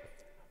think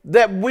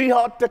that we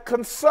ought to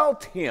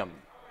consult him,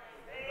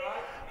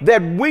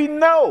 that we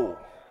know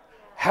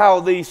how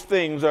these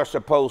things are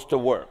supposed to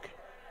work.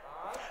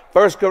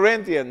 1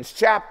 Corinthians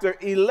chapter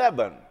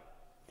 11,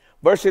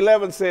 verse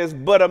 11 says,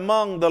 "But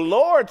among the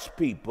Lord's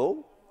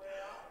people,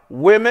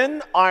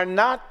 women are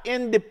not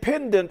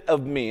independent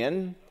of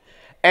men,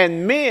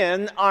 and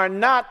men are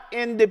not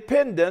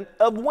independent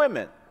of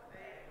women."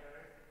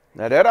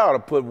 Now that ought to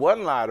put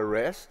one lie to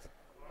rest.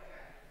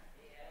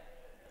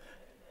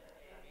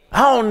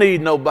 I don't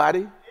need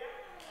nobody.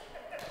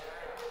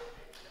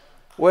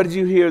 Where did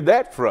you hear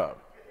that from?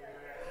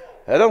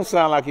 That don't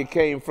sound like it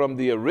came from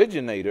the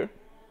originator.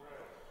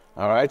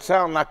 All right,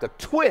 sound like a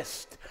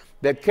twist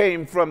that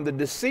came from the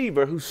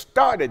deceiver who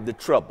started the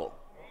trouble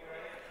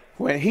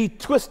when he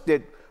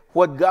twisted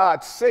what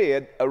God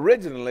said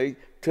originally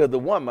to the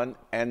woman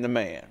and the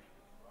man.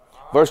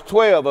 Verse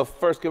 12 of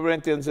 1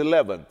 Corinthians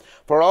 11.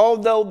 "For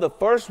although the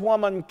first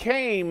woman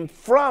came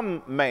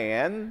from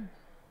man,"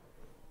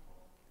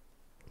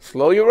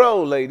 slow your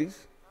roll,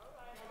 ladies.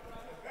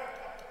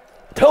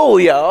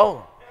 Told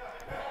y'all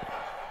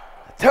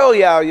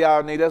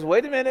y'all need us.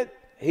 Wait a minute,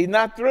 he's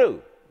not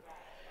through.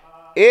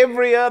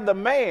 "Every other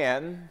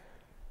man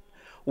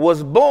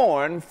was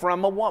born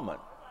from a woman."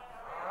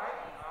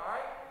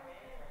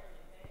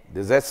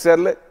 Does that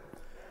settle it?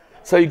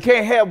 So you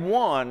can't have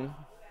one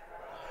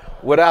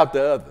without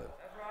the other.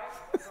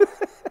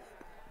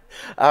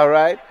 All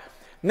right.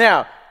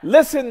 Now,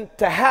 listen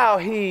to how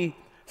he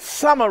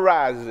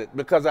summarizes it,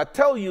 because I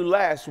told you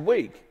last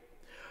week,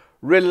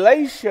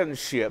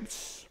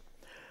 relationships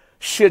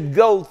should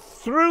go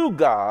through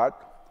God,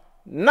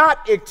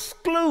 not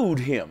exclude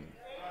him.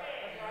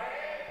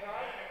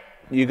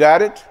 You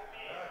got it?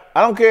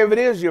 I don't care if it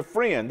is your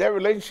friend. That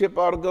relationship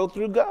ought to go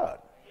through God.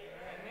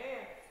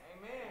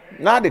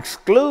 Not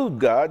exclude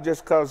God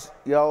just because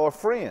y'all are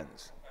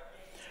friends.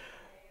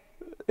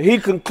 He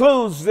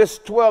concludes this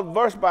 12th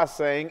verse by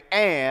saying,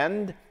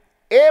 "And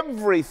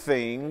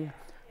everything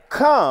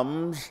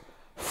comes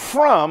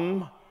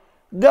from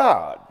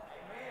God."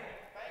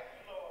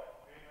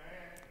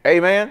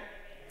 Amen.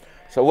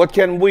 So what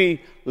can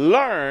we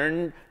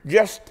learn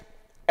just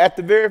at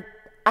the very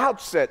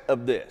outset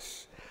of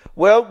this?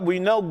 Well, we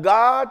know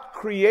God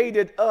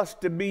created us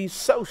to be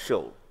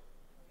social.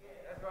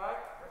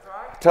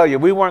 I tell you,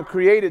 we weren't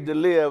created to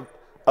live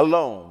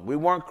alone. We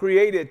weren't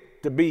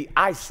created to be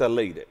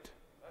isolated.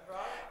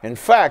 In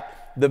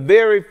fact, the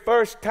very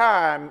first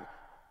time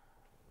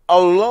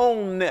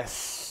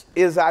aloneness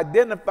is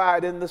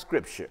identified in the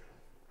scripture,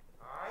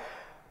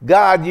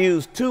 God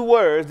used two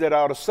words that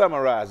ought to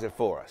summarize it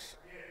for us.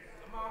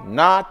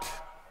 Not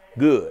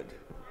good.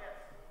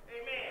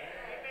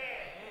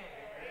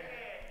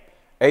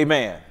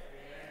 Amen.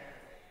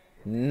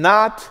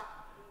 Not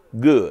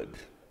good.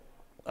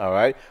 All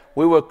right.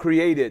 We were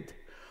created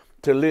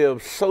to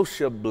live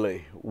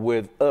sociably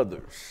with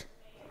others.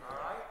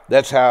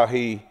 That's how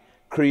he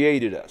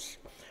created us.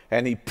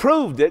 And he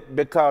proved it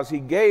because he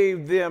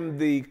gave them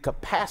the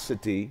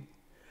capacity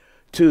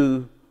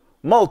to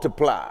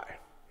multiply.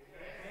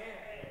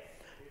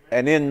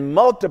 And in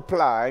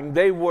multiplying,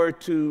 they were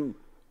to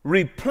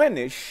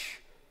replenish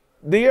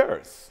the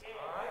earth.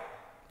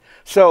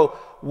 So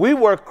we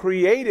were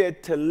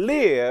created to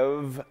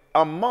live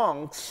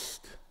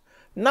amongst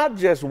not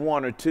just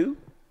one or two,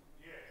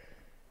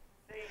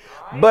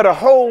 but a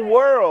whole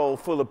world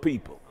full of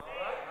people.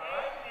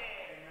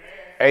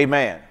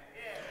 Amen.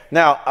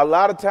 Now, a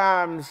lot of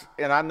times,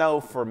 and I know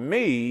for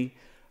me,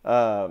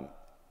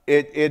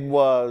 it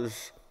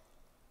was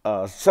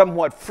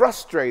somewhat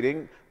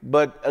frustrating,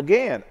 but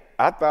again,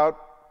 I thought,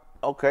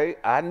 okay,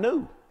 I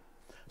knew.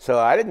 So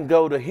I didn't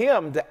go to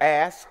him to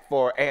ask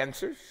for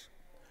answers,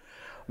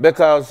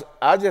 because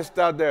I just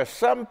thought there are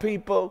some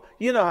people,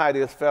 you know how it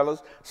is,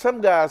 fellas,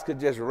 some guys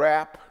could just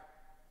rap.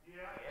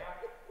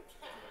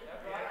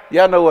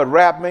 Y'all know what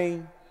rap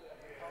means?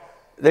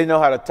 They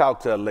know how to talk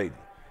to a lady.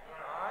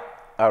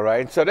 All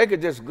right, so they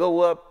could just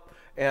go up,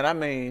 and I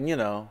mean, you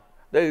know,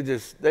 they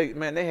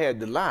had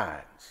the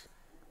lines.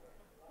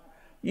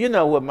 You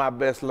know what my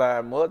best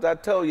line was? I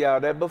told y'all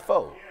that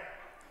before.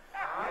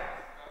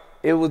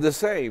 It was the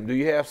same. Do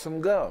you have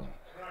some gum?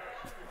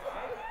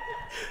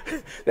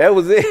 That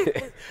was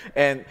it.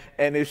 And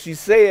if she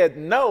said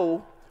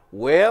no,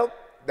 well,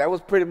 that was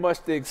pretty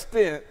much the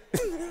extent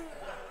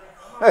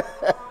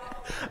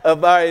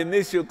of our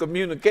initial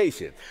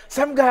communication.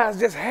 Some guys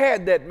just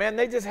had that, man.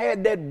 They just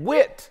had that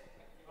wit.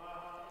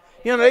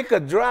 You know, they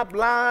could drop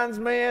lines,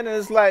 man, and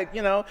it's like,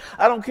 you know,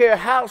 I don't care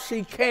how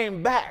she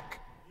came back.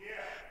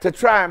 to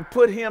try and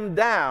put him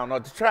down or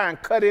to try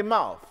and cut him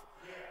off.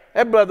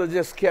 That brother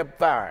just kept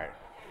firing.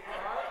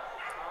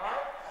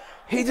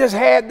 He just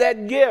had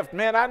that gift,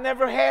 man. I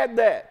never had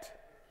that.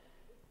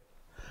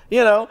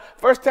 You know,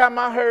 first time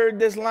I heard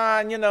this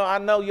line, you know, I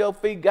know your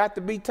feet got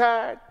to be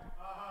tired.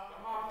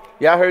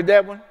 Y'all heard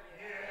that one?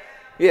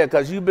 Yeah,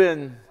 because you've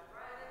been,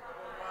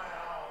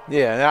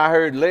 yeah, and I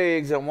heard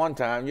legs at one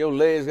time. Your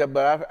legs got,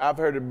 but I've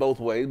heard it both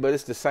ways, but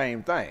it's the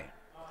same thing.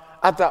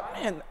 I thought,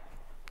 man,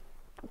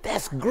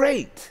 that's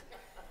great.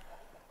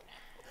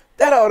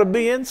 That ought to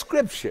be in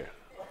Scripture.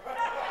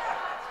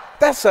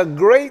 That's a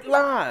great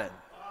line.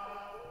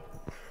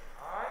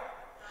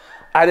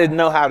 I didn't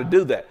know how to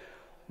do that.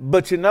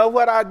 But you know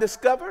what I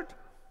discovered?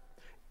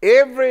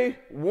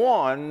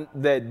 Everyone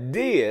that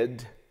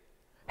did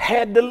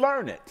had to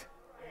learn it.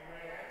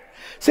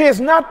 See, it's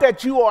not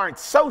that you aren't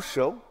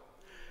social.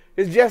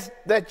 It's just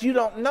that you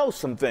don't know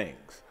some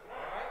things.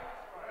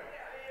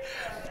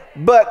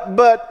 But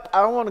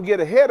I don't want to get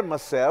ahead of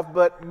myself,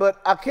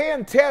 but I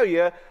can tell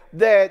you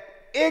that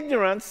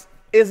ignorance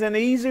is an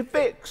easy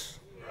fix.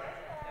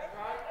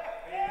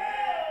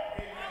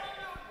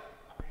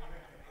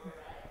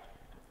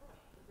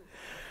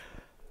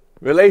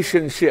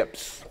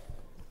 Relationships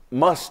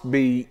must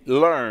be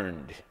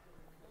learned.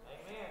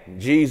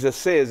 Jesus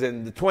says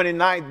in the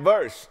 29th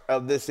verse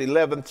of this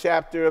 11th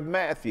chapter of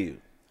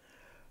Matthew,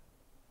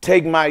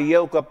 "Take my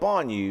yoke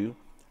upon you,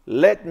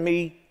 let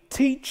me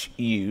teach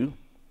you,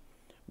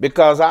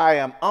 because I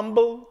am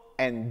humble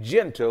and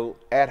gentle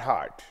at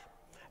heart,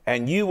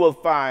 and you will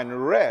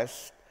find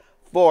rest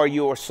for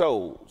your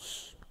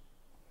souls."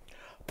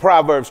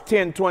 Proverbs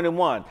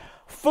 10:21,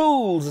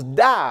 "Fools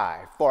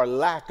die for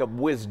lack of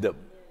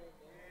wisdom."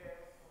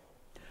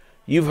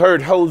 You've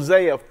heard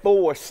Hosea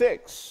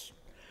 4:6.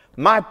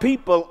 "My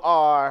people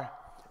are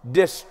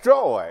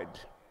destroyed."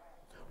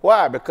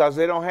 Why? Because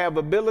they don't have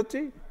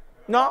ability?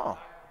 No.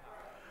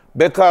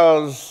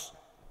 Because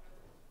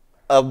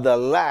of the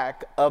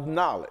lack of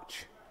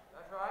knowledge.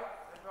 That's right.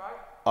 That's right.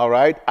 All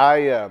right.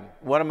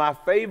 One of my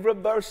favorite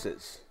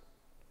verses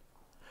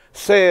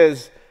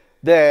says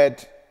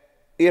that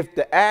if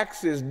the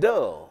axe is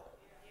dull,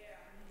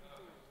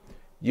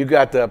 you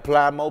got to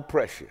apply more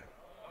pressure.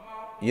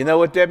 You know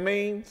what that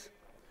means?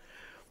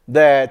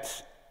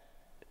 That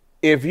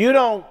if you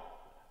don't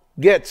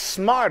get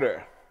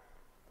smarter,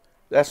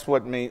 that's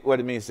what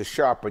it means to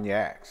sharpen your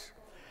axe.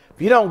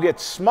 If you don't get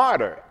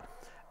smarter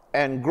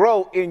and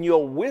grow in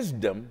your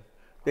wisdom,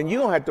 then you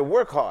don't have to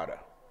work harder.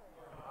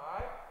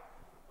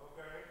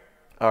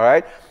 All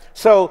right?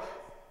 So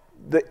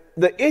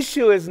the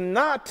issue is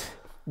not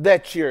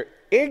that you're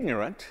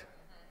ignorant.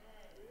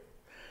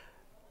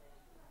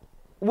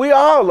 We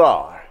all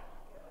are.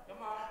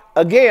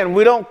 Again,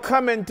 we don't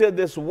come into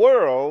this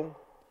world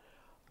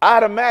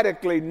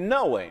automatically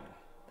knowing.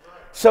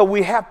 So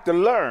we have to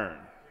learn.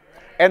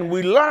 And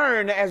we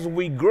learn as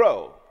we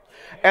grow.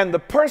 And the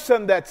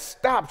person that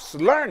stops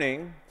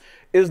learning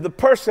is the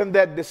person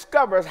that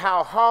discovers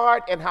how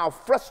hard and how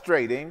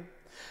frustrating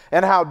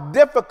and how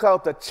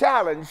difficult a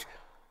challenge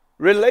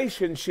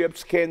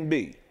relationships can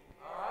be.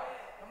 All right.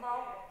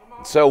 Come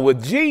on. So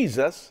with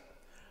Jesus,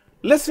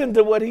 listen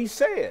to what he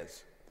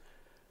says.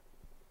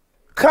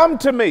 Come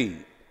to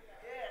me.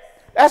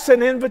 That's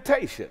an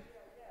invitation.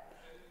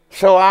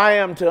 So I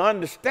am to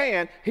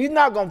understand he's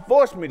not going to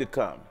force me to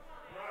come.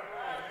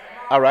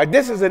 All right,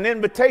 this is an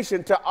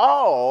invitation to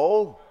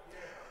all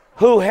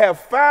who have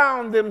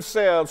found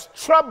themselves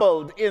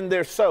troubled in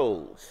their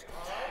souls.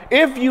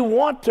 If you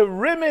want to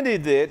remedy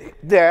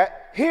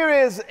that, here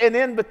is an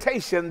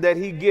invitation that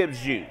he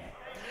gives you.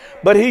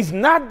 But he's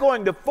not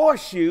going to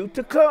force you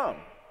to come.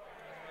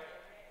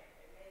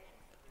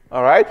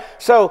 All right,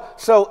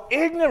 so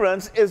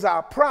ignorance is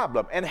our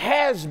problem and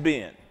has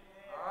been.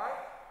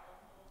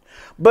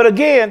 But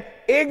again,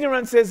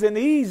 ignorance is an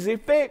easy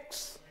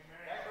fix.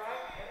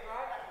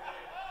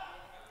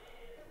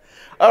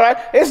 All right,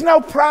 it's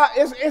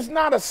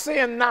not a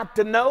sin not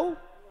to know.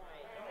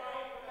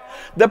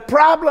 The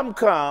problem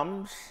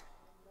comes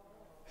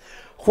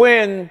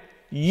when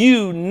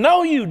you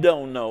know you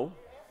don't know.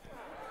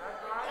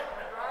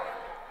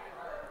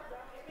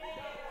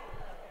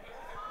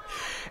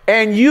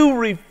 And you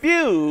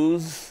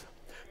refuse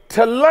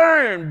to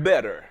learn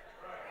better.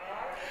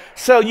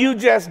 So you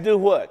just do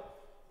what?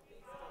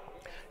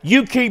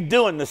 You keep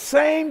doing the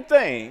same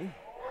thing,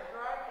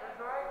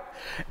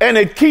 and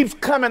it keeps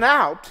coming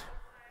out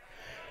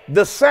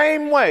the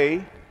same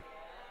way.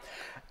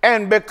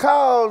 And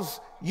because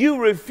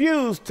you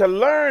refuse to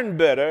learn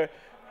better,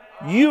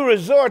 you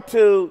resort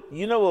to,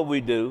 you know what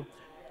we do?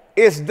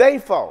 It's their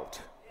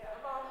fault.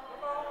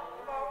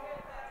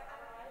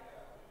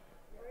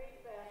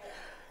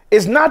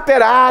 It's not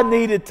that I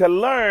needed to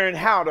learn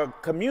how to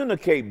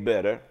communicate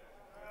better.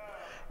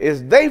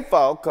 It's their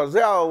fault because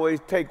they always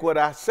take what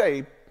I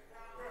say.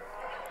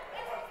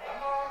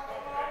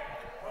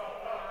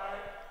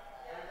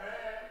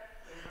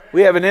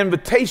 We have an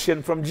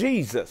invitation from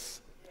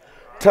Jesus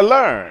to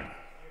learn.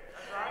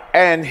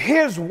 And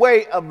his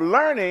way of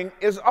learning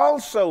is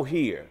also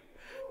here.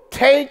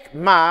 Take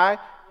my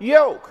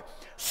yoke.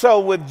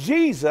 So with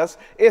Jesus,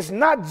 it's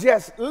not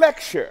just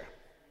lecture.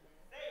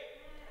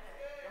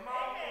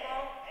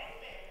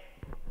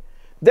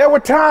 There were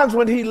times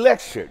when he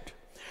lectured.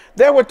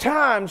 There were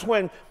times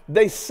when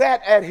they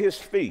sat at his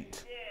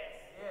feet.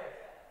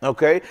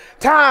 Okay?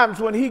 Times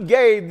when he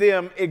gave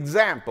them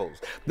examples.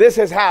 This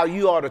is how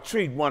you ought to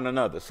treat one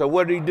another. So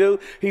what did he do?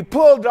 He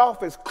pulled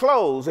off his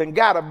clothes and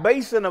got a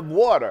basin of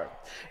water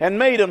and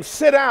made them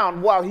sit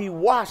down while he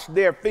washed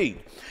their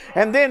feet.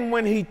 And then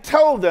when he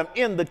told them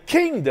in the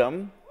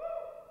kingdom,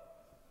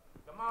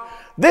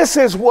 this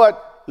is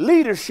what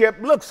leadership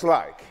looks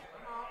like.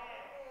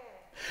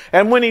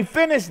 And when he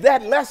finished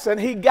that lesson,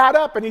 he got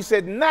up and he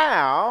said,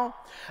 now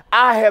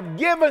I have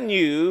given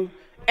you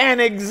an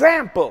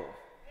example.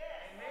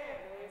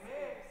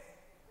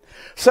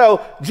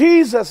 So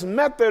Jesus'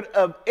 method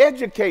of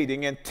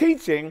educating and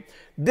teaching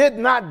did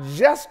not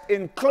just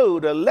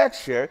include a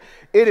lecture.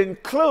 It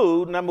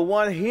included, number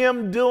one,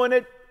 him doing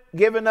it,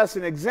 giving us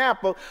an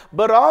example,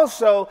 but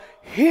also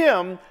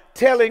him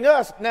telling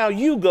us, now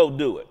you go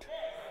do it.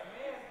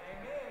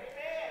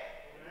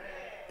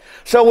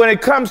 So when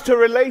it comes to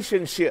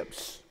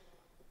relationships,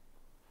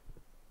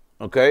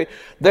 okay,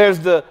 there's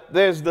the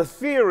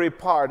theory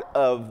part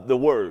of the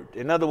word.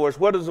 In other words,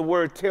 what does the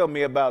word tell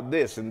me about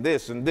this and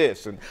this and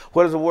this? And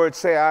what does the word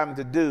say I'm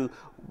to do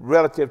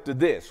relative to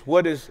this?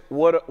 What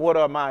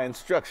are my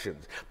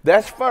instructions?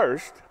 That's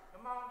first.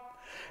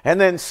 And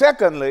then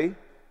secondly,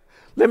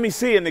 let me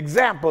see an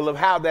example of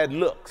how that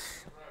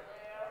looks.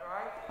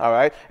 All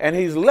right. And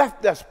he's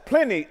left us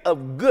plenty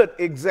of good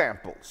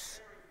examples.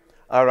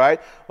 All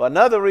right. Well,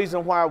 another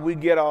reason why we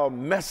get all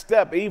messed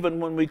up, even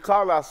when we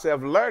call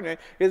ourselves learning,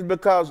 is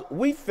because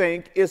we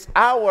think it's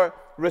our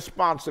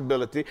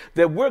responsibility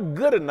that we're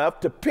good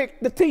enough to pick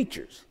the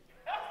teachers.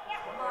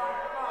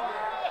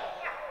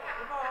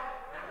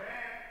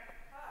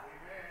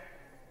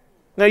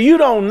 Now, you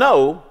don't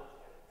know,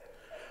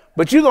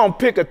 but you're going to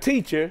pick a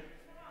teacher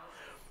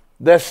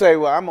that say,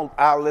 well,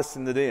 I'll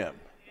listen to them.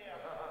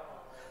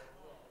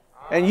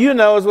 And you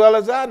know as well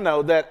as I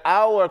know that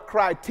our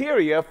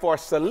criteria for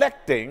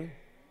selecting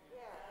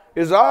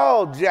is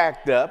all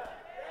jacked up.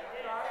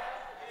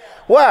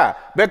 Why?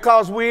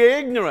 Because we're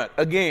ignorant.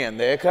 Again,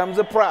 there comes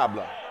a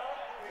problem.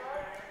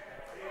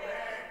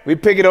 We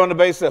pick it on the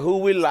basis of who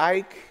we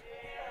like,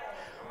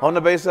 on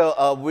the basis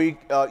of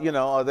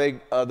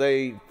are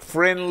they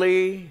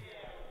friendly?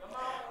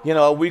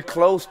 Are we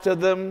close to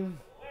them?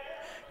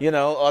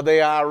 Are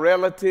they our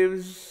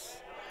relatives?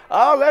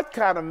 All that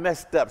kind of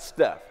messed up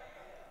stuff.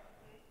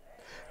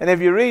 And if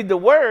you read the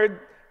word,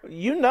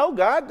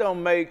 God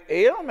don't make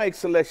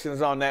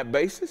selections on that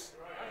basis.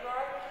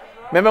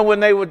 Remember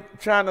when they were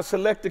trying to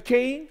select a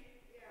king?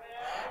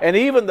 And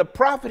even the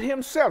prophet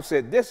himself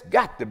said, this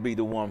got to be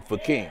the one for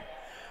king.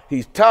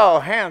 He's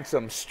tall,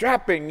 handsome,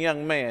 strapping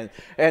young man.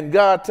 And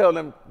God told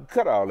him,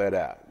 cut all that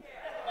out.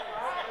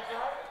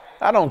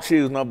 I don't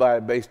choose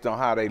nobody based on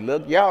how they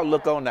look. Y'all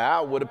look on the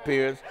outward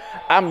appearance.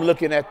 I'm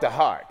looking at the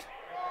heart.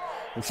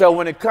 And so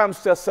when it comes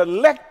to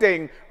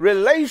selecting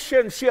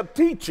relationship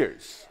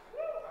teachers,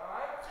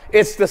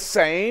 it's the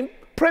same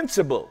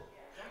principle.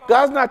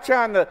 God's not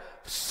trying to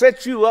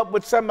set you up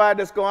with somebody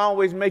that's going to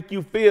always make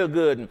you feel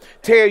good and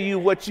tell you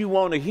what you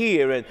want to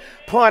hear and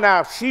point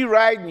out she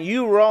right and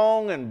you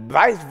wrong and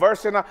vice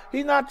versa.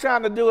 He's not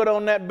trying to do it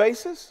on that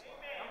basis.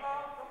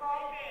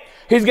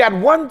 He's got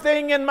one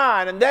thing in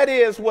mind, and that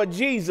is what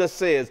Jesus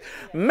says,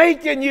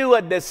 making you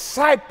a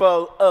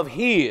disciple of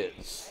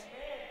his.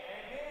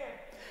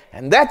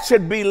 And that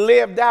should be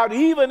lived out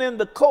even in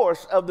the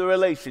course of the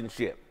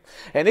relationship.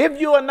 And if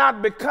you are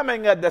not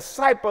becoming a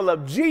disciple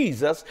of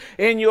Jesus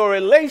in your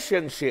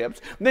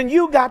relationships, then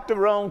you got the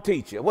wrong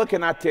teacher. What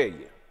can I tell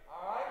you?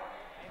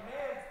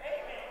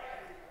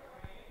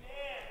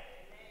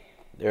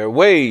 There are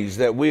ways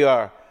that we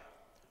are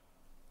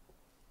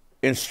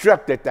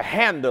instructed to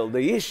handle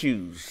the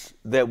issues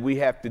that we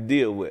have to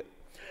deal with.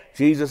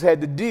 Jesus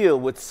had to deal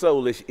with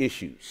soulish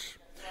issues.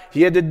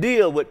 He had to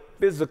deal with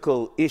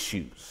physical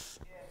issues.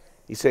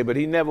 He said, but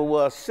he never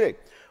was sick.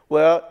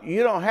 Well,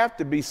 you don't have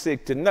to be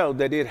sick to know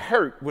that it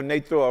hurt when they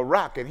throw a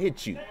rock and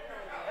hit you.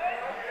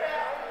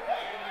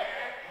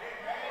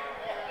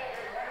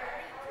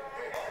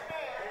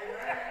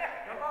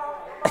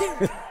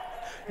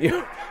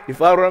 You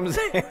follow what I'm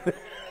saying?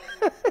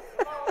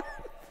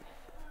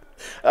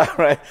 All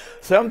right.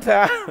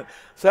 Sometime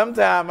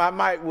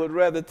I would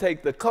rather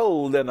take the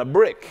cold than a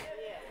brick.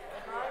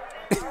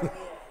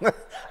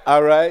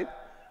 All right.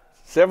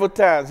 Several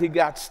times he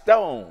got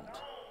stoned.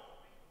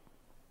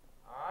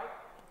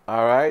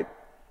 All right.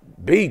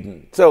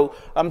 Beaten. So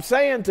I'm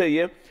saying to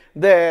you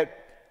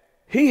that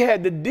he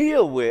had to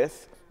deal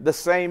with the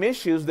same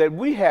issues that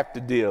we have to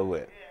deal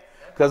with.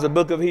 Because the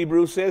book of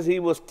Hebrews says he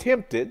was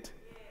tempted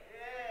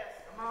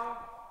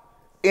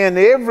in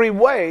every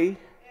way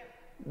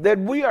that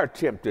we are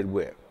tempted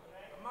with.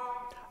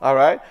 All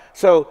right.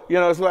 So,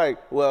 it's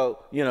like,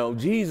 well,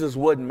 Jesus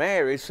wasn't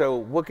married. So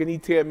what can he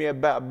tell me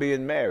about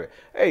being married?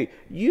 Hey,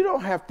 you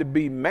don't have to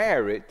be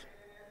married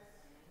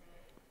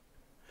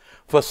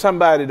for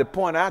somebody to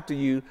point out to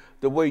you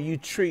the way you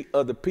treat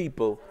other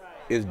people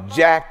is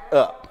jacked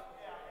up.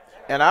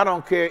 And I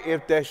don't care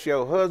if that's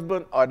your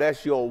husband or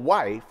that's your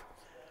wife,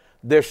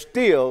 they're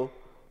still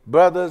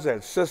brothers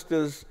and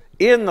sisters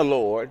in the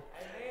Lord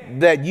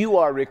that you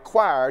are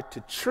required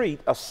to treat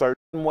a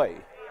certain way.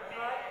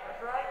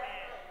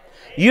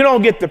 You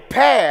don't get to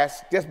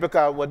pass just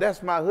because, well,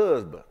 that's my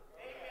husband,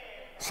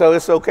 so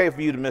it's okay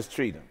for you to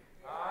mistreat him.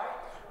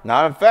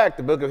 Now, in fact,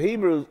 the book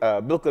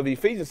of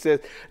Ephesians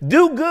says,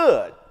 do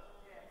good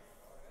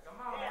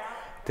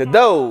to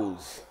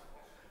those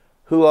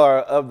who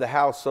are of the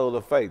household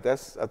of faith.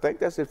 I think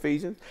that's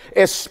Ephesians.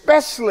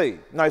 Especially,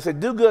 no, he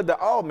said, do good to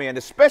all men,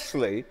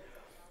 especially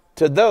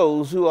to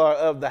those who are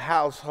of the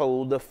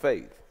household of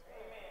faith.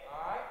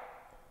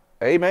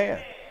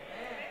 Amen.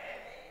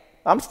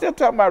 I'm still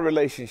talking about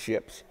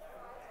relationships.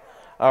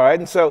 All right,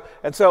 and so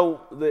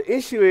the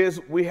issue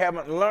is we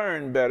haven't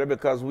learned better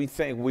because we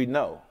think we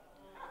know.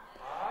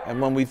 And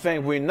when we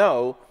think we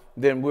know,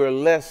 then we're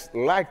less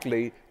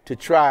likely to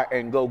try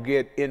and go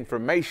get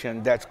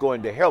information that's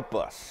going to help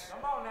us.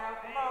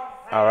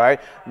 All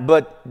right,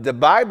 but the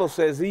Bible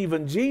says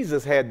even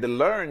Jesus had to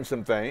learn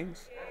some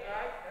things.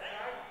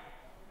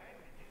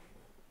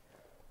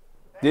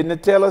 Didn't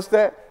it tell us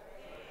that?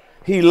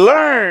 He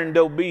learned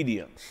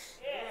obedience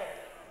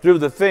through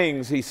the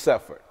things he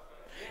suffered.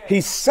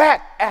 He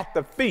sat at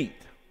the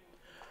feet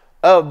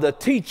of the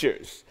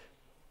teachers,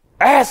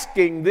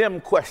 asking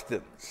them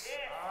questions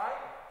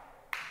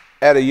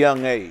at a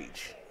young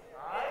age.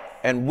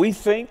 And we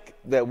think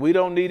that we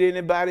don't need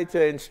anybody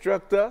to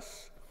instruct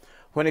us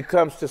when it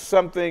comes to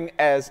something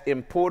as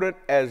important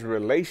as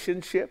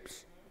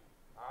relationships,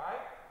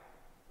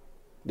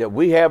 that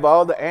we have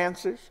all the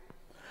answers.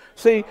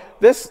 See,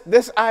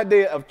 this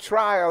idea of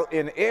trial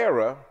and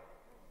error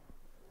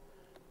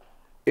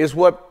is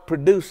what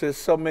produces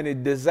so many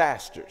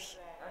disasters.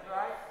 That's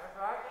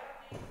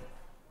right.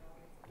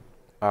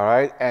 All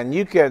right, and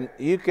you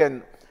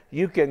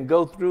can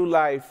go through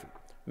life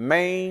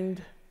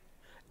maimed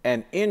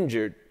and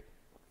injured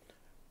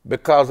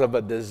because of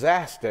a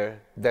disaster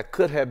that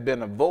could have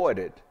been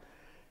avoided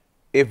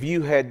if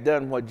you had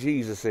done what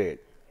Jesus said.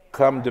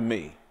 Come to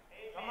me.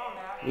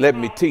 Let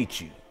me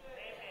teach you.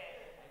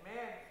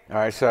 All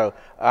right, so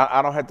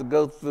I don't have to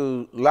go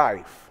through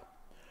life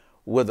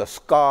with a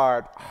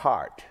scarred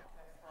heart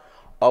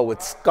or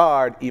with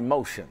scarred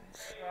emotions.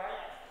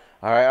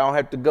 All right, I don't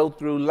have to go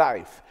through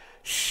life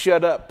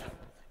shut up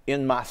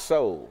in my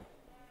soul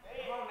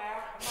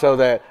so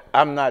that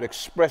I'm not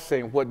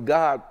expressing what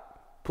God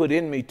put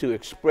in me to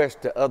express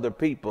to other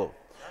people.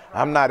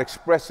 I'm not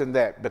expressing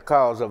that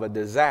because of a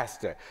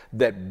disaster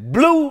that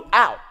blew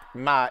out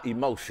my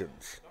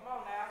emotions.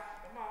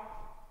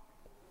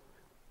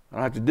 I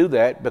don't have to do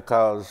that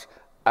because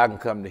I can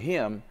come to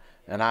him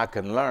and I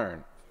can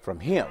learn from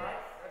him.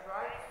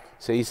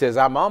 So he says,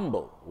 I'm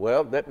humble.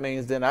 Well, that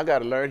means then I got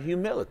to learn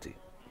humility.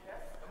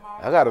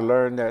 I got to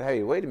learn that,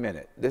 hey, wait a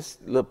minute.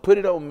 Look, put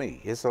it on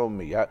me. It's on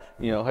me.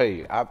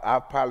 I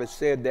probably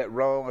said that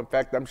wrong. In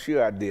fact, I'm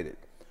sure I did it.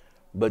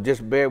 But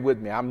just bear with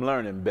me. I'm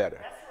learning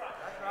better.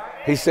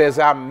 He says,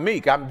 I'm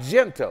meek. I'm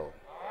gentle.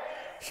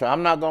 So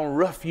I'm not going to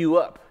rough you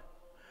up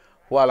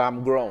while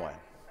I'm growing.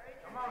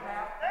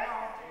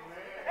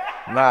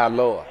 My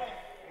Lord.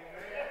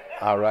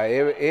 All right.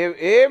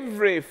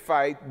 Every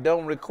fight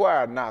don't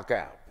require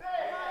knockout.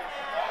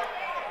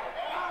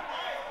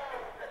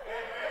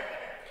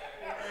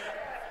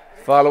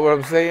 Follow what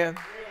I'm saying?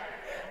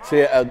 See,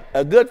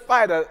 a good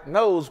fighter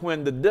knows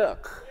when to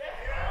duck.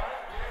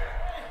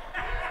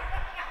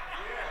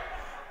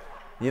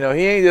 You know,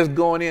 he ain't just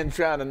going in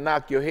trying to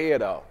knock your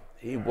head off.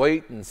 He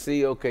wait and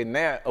see, okay,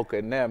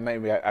 now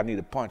maybe I need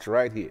a punch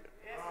right here.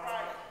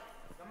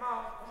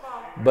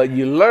 But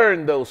you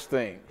learn those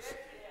things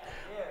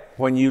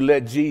when you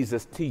let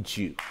Jesus teach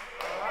you.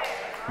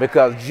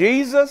 Because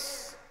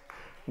Jesus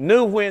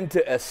knew when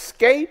to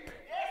escape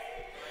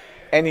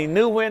and he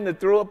knew when to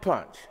throw a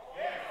punch.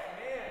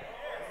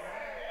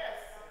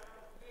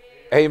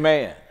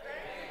 Amen.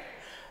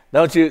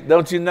 Don't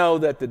you know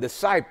that the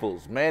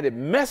disciples, man, it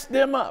messed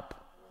them up.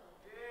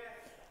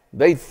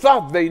 They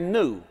thought they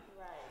knew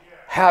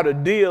how to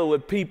deal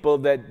with people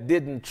that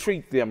didn't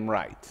treat them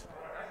right.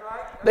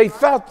 They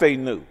thought they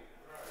knew.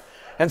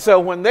 And so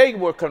when they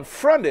were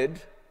confronted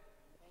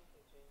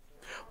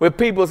with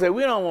people say,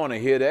 we don't want to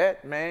hear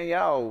that,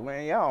 y'all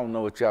don't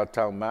know what y'all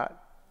talking about.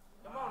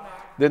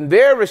 Then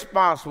their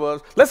response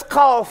was, let's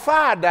call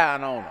fire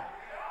down on them.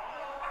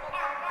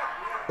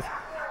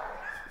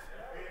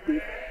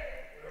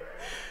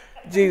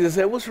 Jesus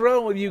said, what's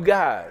wrong with you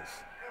guys?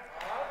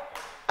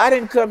 I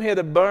didn't come here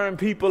to burn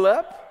people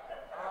up.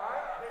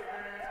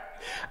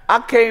 I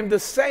came to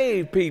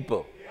save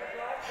people.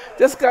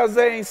 Just because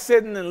they ain't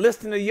sitting and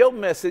listening to your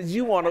message,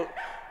 you want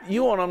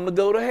them to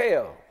go to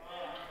hell.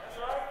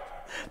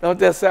 Don't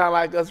that sound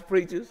like us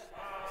preachers?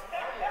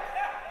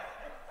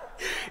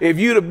 If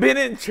you'd have been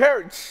in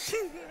church,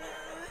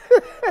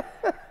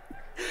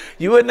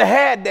 you wouldn't have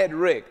had that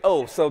wreck.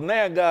 Oh, so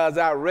now God's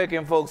out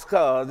wrecking folks'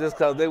 cars just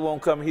because they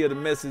won't come hear the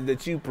message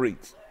that you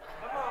preach.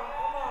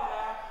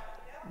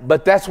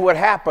 But that's what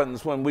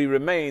happens when we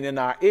remain in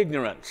our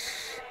ignorance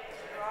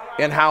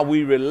in how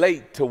we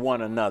relate to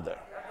one another.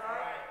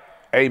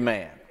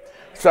 Amen.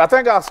 So I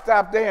think I'll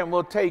stop there and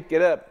we'll take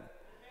it up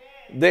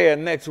there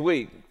next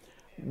week.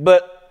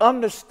 But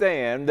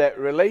understand that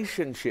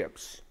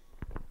relationships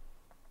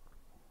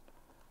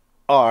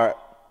are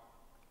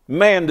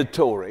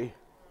mandatory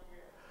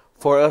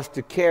for us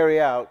to carry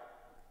out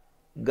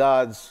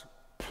God's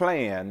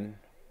plan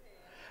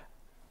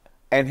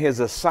and his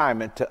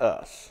assignment to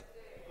us.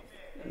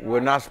 We're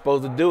not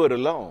supposed to do it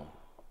alone.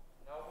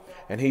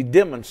 And he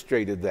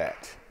demonstrated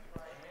that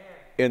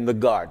in the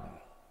garden.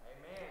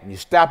 And you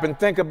stop and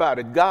think about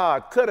it.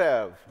 God could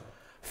have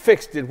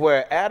fixed it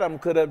where Adam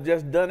could have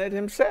just done it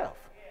himself.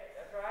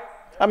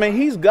 I mean,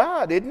 he's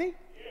God, isn't he?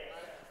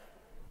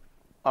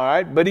 All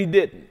right, but he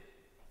didn't.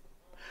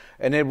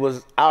 And it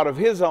was out of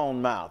his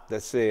own mouth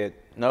that said,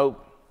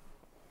 nope,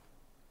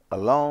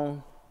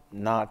 alone,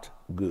 not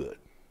good.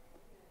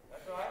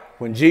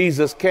 When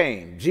Jesus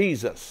came,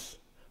 Jesus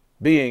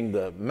being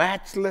the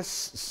matchless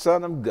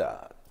Son of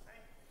God,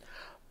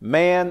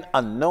 man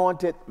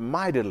anointed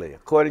mightily,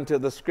 according to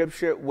the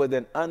scripture, with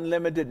an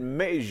unlimited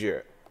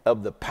measure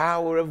of the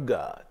power of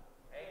God.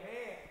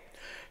 Amen.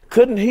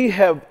 Couldn't he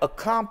have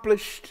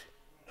accomplished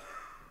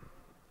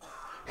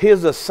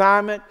his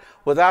assignment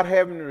without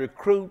having to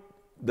recruit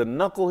the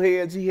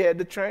knuckleheads he had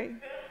to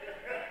train?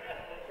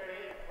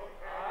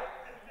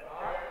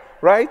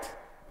 Right?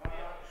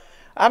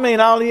 I mean,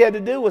 all he had to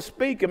do was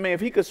speak. I mean,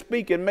 if he could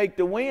speak and make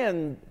the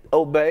wind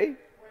obey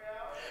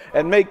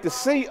and make the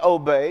sea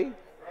obey,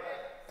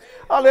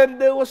 all he had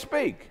to do was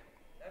speak.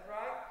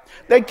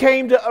 They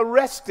came to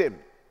arrest him.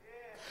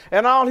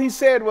 And all he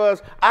said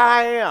was,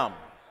 I am.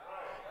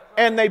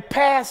 And they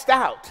passed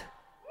out.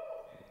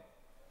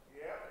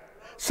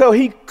 So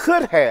he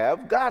could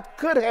have, God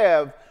could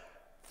have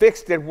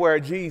fixed it where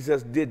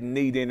Jesus didn't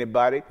need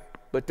anybody,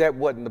 but that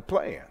wasn't the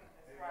plan.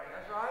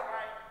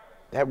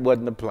 That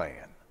wasn't the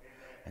plan.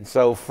 And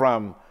so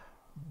from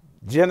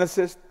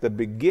Genesis, the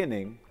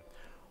beginning,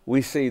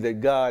 we see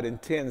that God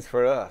intends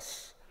for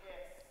us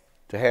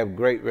to have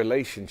great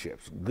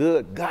relationships,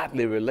 good,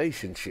 godly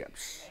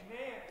relationships.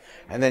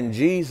 And then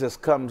Jesus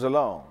comes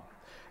along,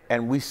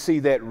 and we see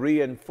that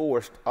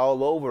reinforced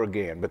all over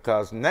again,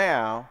 because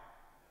now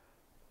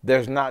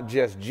there's not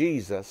just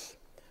Jesus,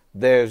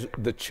 there's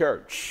the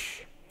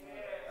church.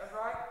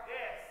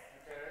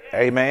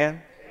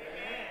 Amen?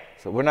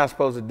 So we're not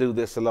supposed to do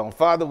this alone.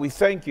 Father, we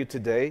thank you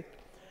today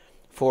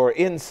for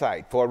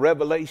insight, for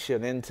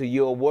revelation into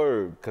your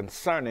word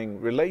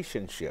concerning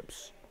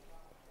relationships.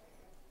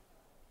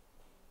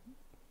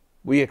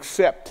 We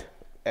accept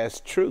as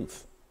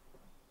truth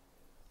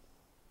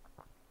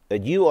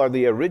that you are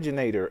the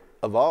originator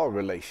of all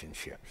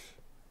relationships.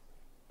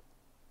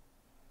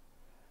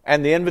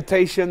 And the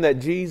invitation that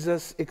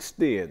Jesus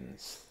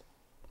extends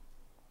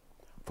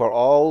for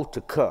all to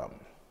come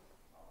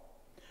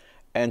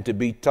and to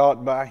be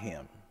taught by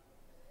him.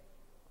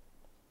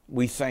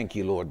 We thank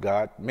you, Lord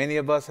God. Many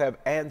of us have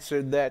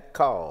answered that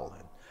call.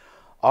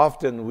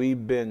 Often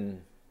we've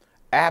been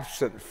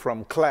absent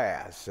from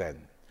class, and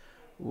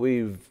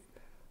we've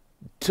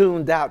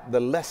tuned out the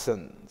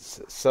lessons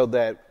so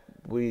that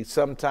we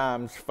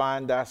sometimes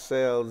find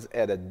ourselves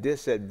at a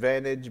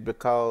disadvantage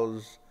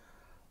because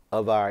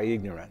of our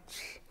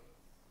ignorance.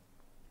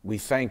 We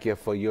thank you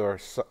for your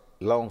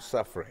long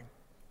suffering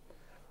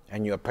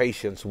and your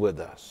patience with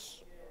us.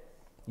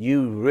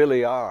 You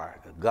really are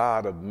the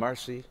God of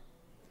mercy,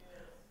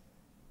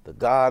 the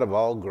God of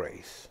all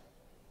grace,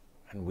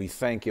 and we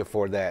thank you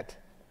for that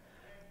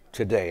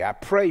today. I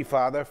pray,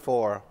 Father,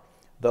 for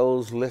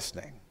those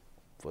listening,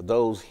 for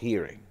those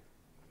hearing,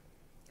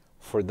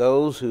 for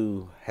those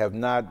who have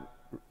not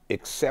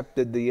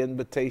accepted the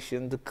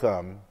invitation to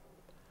come.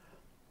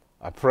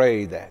 I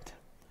pray that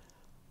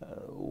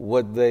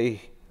what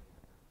they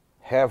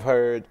have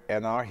heard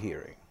and are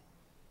hearing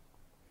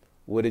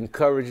would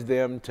encourage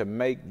them to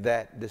make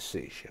that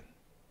decision,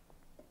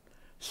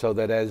 so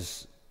that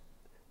as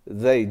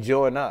they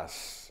join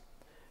us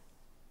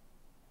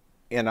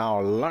in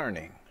our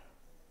learning,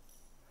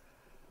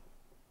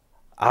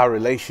 our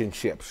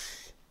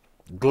relationships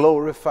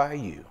glorify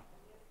you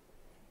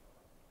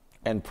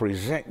and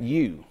present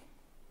you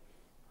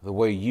the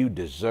way you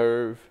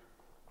deserve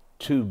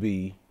to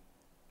be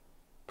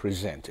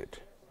presented.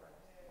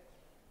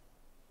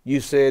 You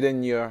said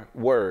in your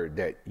word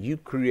that you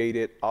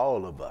created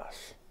all of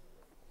us,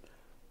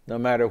 no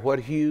matter what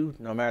hue,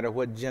 no matter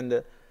what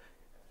gender.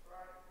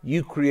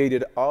 You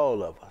created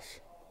all of us.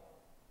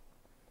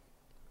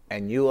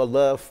 And your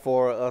love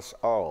for us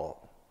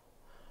all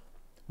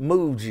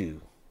moved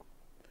you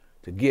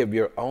to give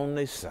your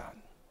only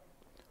Son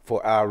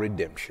for our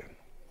redemption.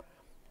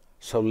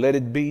 So let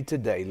it be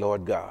today,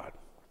 Lord God,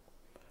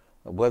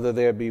 whether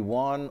there be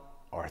one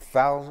or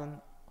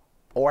 1,000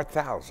 or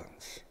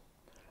thousands,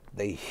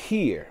 they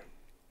hear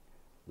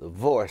the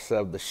voice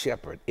of the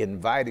shepherd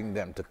inviting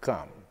them to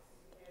come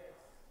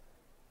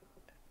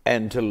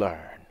and to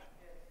learn.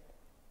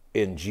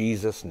 In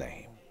Jesus'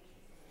 name.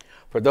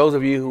 For those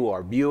of you who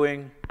are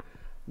viewing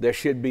there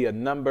should be a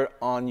number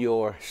on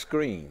your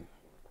screen.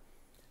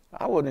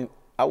 I want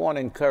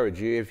to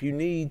encourage you, if you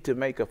need to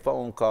make a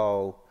phone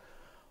call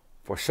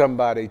for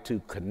somebody to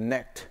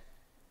connect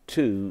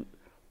to,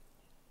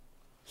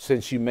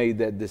 since you made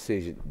that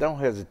decision, don't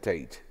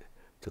hesitate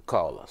to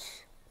call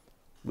us.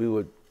 We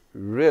would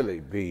really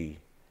be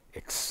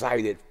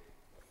excited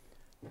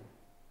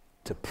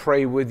to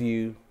pray with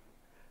you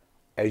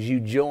as you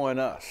join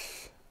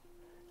us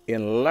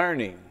in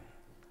learning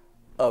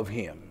of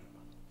him.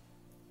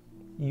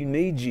 You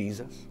need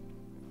Jesus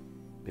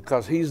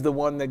because he's the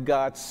one that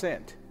God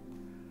sent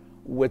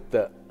with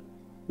the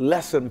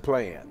lesson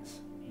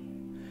plans.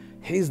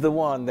 He's the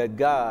one that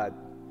God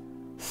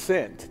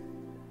sent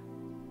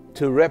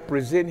to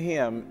represent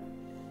him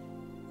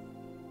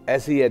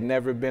as he had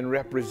never been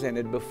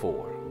represented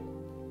before.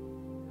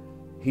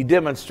 He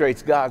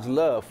demonstrates God's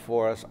love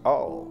for us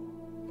all.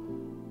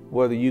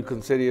 Whether you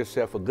consider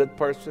yourself a good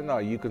person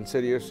or you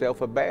consider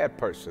yourself a bad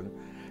person,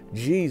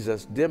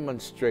 Jesus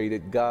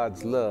demonstrated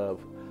God's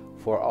love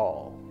for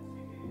all.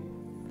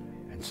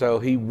 And so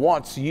he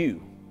wants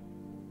you.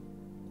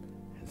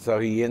 And so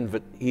he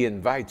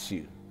invites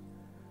you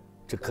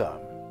to come.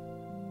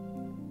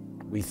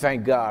 We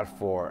thank God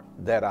for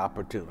that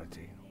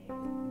opportunity.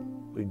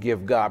 We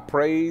give God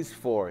praise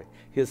for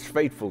his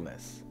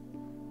faithfulness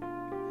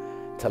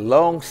to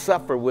long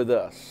suffer with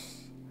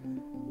us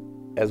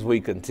as we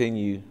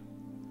continue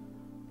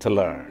to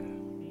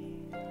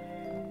learn.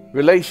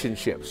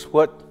 Relationships,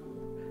 what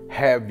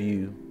have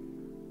you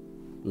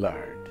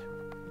learned?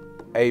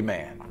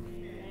 Amen.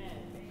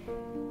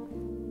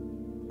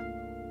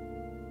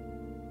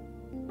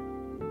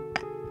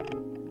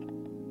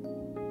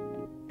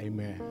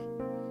 Amen.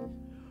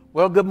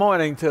 Well, good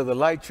morning to the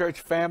Light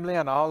Church family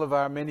and all of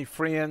our many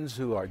friends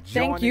who are joining us.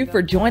 Thank you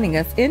for joining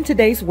us in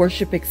today's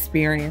worship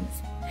experience.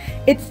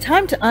 It's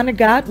time to honor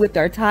God with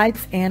our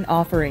tithes and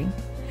offering.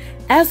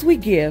 As we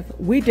give,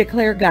 we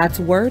declare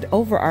God's word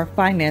over our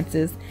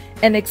finances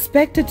and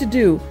expect it to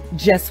do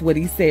just what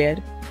he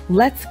said.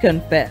 Let's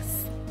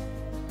confess.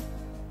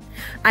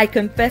 I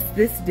confess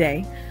this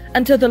day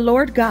unto the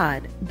Lord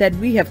God that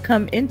we have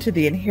come into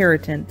the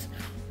inheritance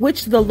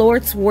which the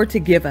Lord swore to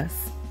give us.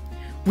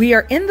 We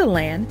are in the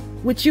land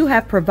which you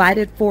have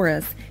provided for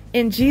us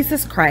in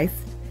Jesus Christ,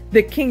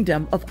 the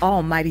kingdom of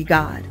Almighty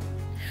God.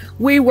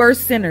 We were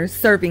sinners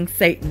serving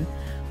Satan,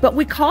 but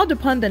we called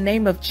upon the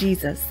name of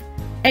Jesus,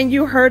 and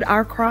you heard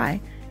our cry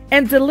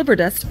and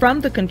delivered us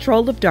from the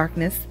control of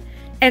darkness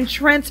and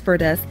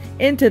transferred us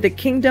into the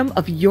kingdom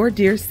of your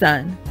dear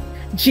Son.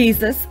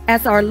 Jesus,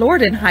 as our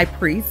Lord and High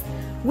Priest,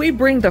 we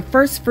bring the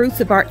first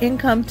fruits of our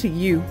income to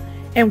you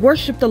and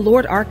worship the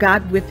Lord our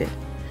God with it.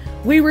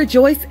 We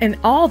rejoice in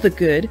all the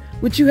good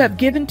which you have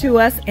given to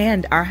us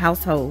and our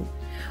household.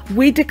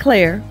 We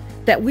declare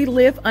that we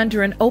live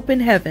under an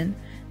open heaven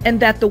and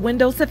that the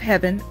windows of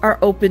heaven are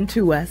open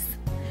to us.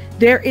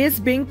 There is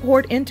being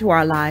poured into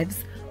our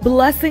lives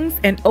blessings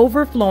in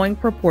overflowing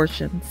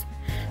proportions.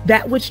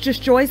 That which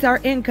destroys our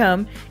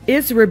income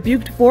is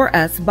rebuked for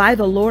us by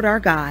the Lord our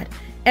God,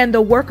 and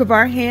the work of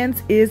our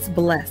hands is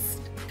blessed.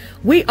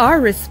 We are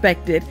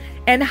respected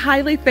and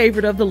highly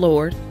favored of the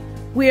Lord.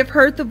 We have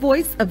heard the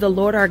voice of the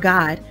Lord our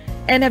God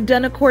and have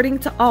done according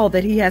to all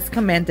that he has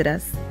commanded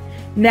us.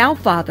 Now,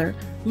 Father,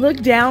 look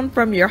down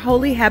from your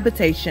holy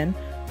habitation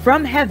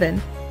from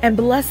heaven and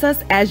bless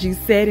us as you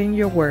said in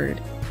your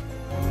word.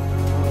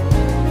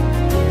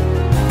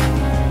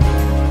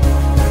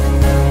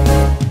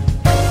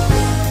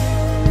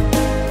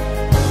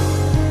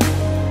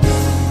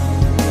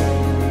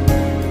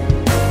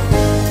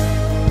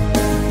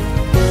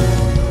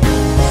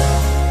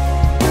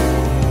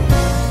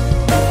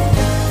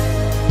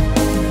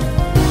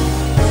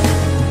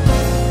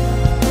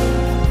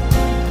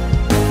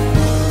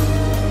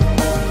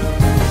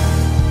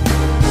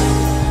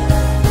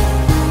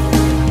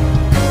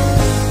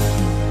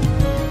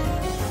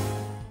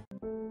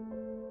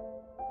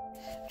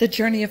 The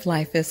journey of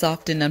life is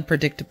often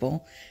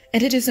unpredictable,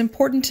 and it is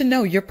important to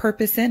know your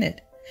purpose in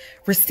it.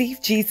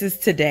 Receive Jesus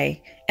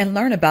today and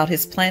learn about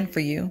his plan for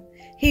you.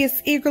 He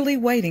is eagerly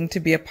waiting to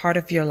be a part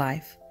of your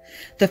life.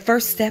 The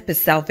first step is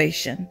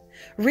salvation.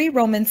 Read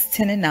Romans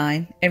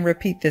 10:9 and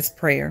repeat this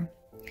prayer.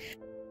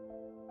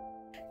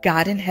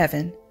 God in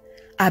heaven,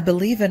 I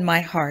believe in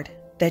my heart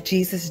that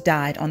Jesus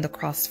died on the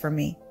cross for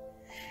me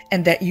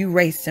and that you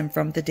raised him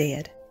from the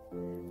dead.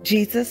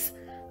 Jesus,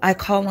 I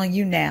call on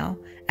you now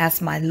as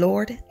my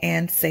Lord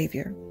and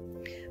Savior.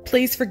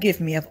 Please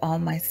forgive me of all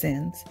my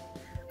sins.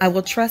 I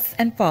will trust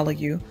and follow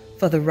you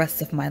for the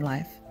rest of my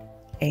life.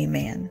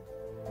 Amen.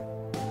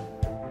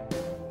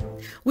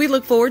 We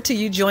look forward to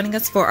you joining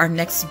us for our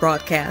next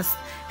broadcast.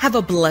 Have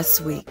a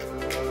blessed week.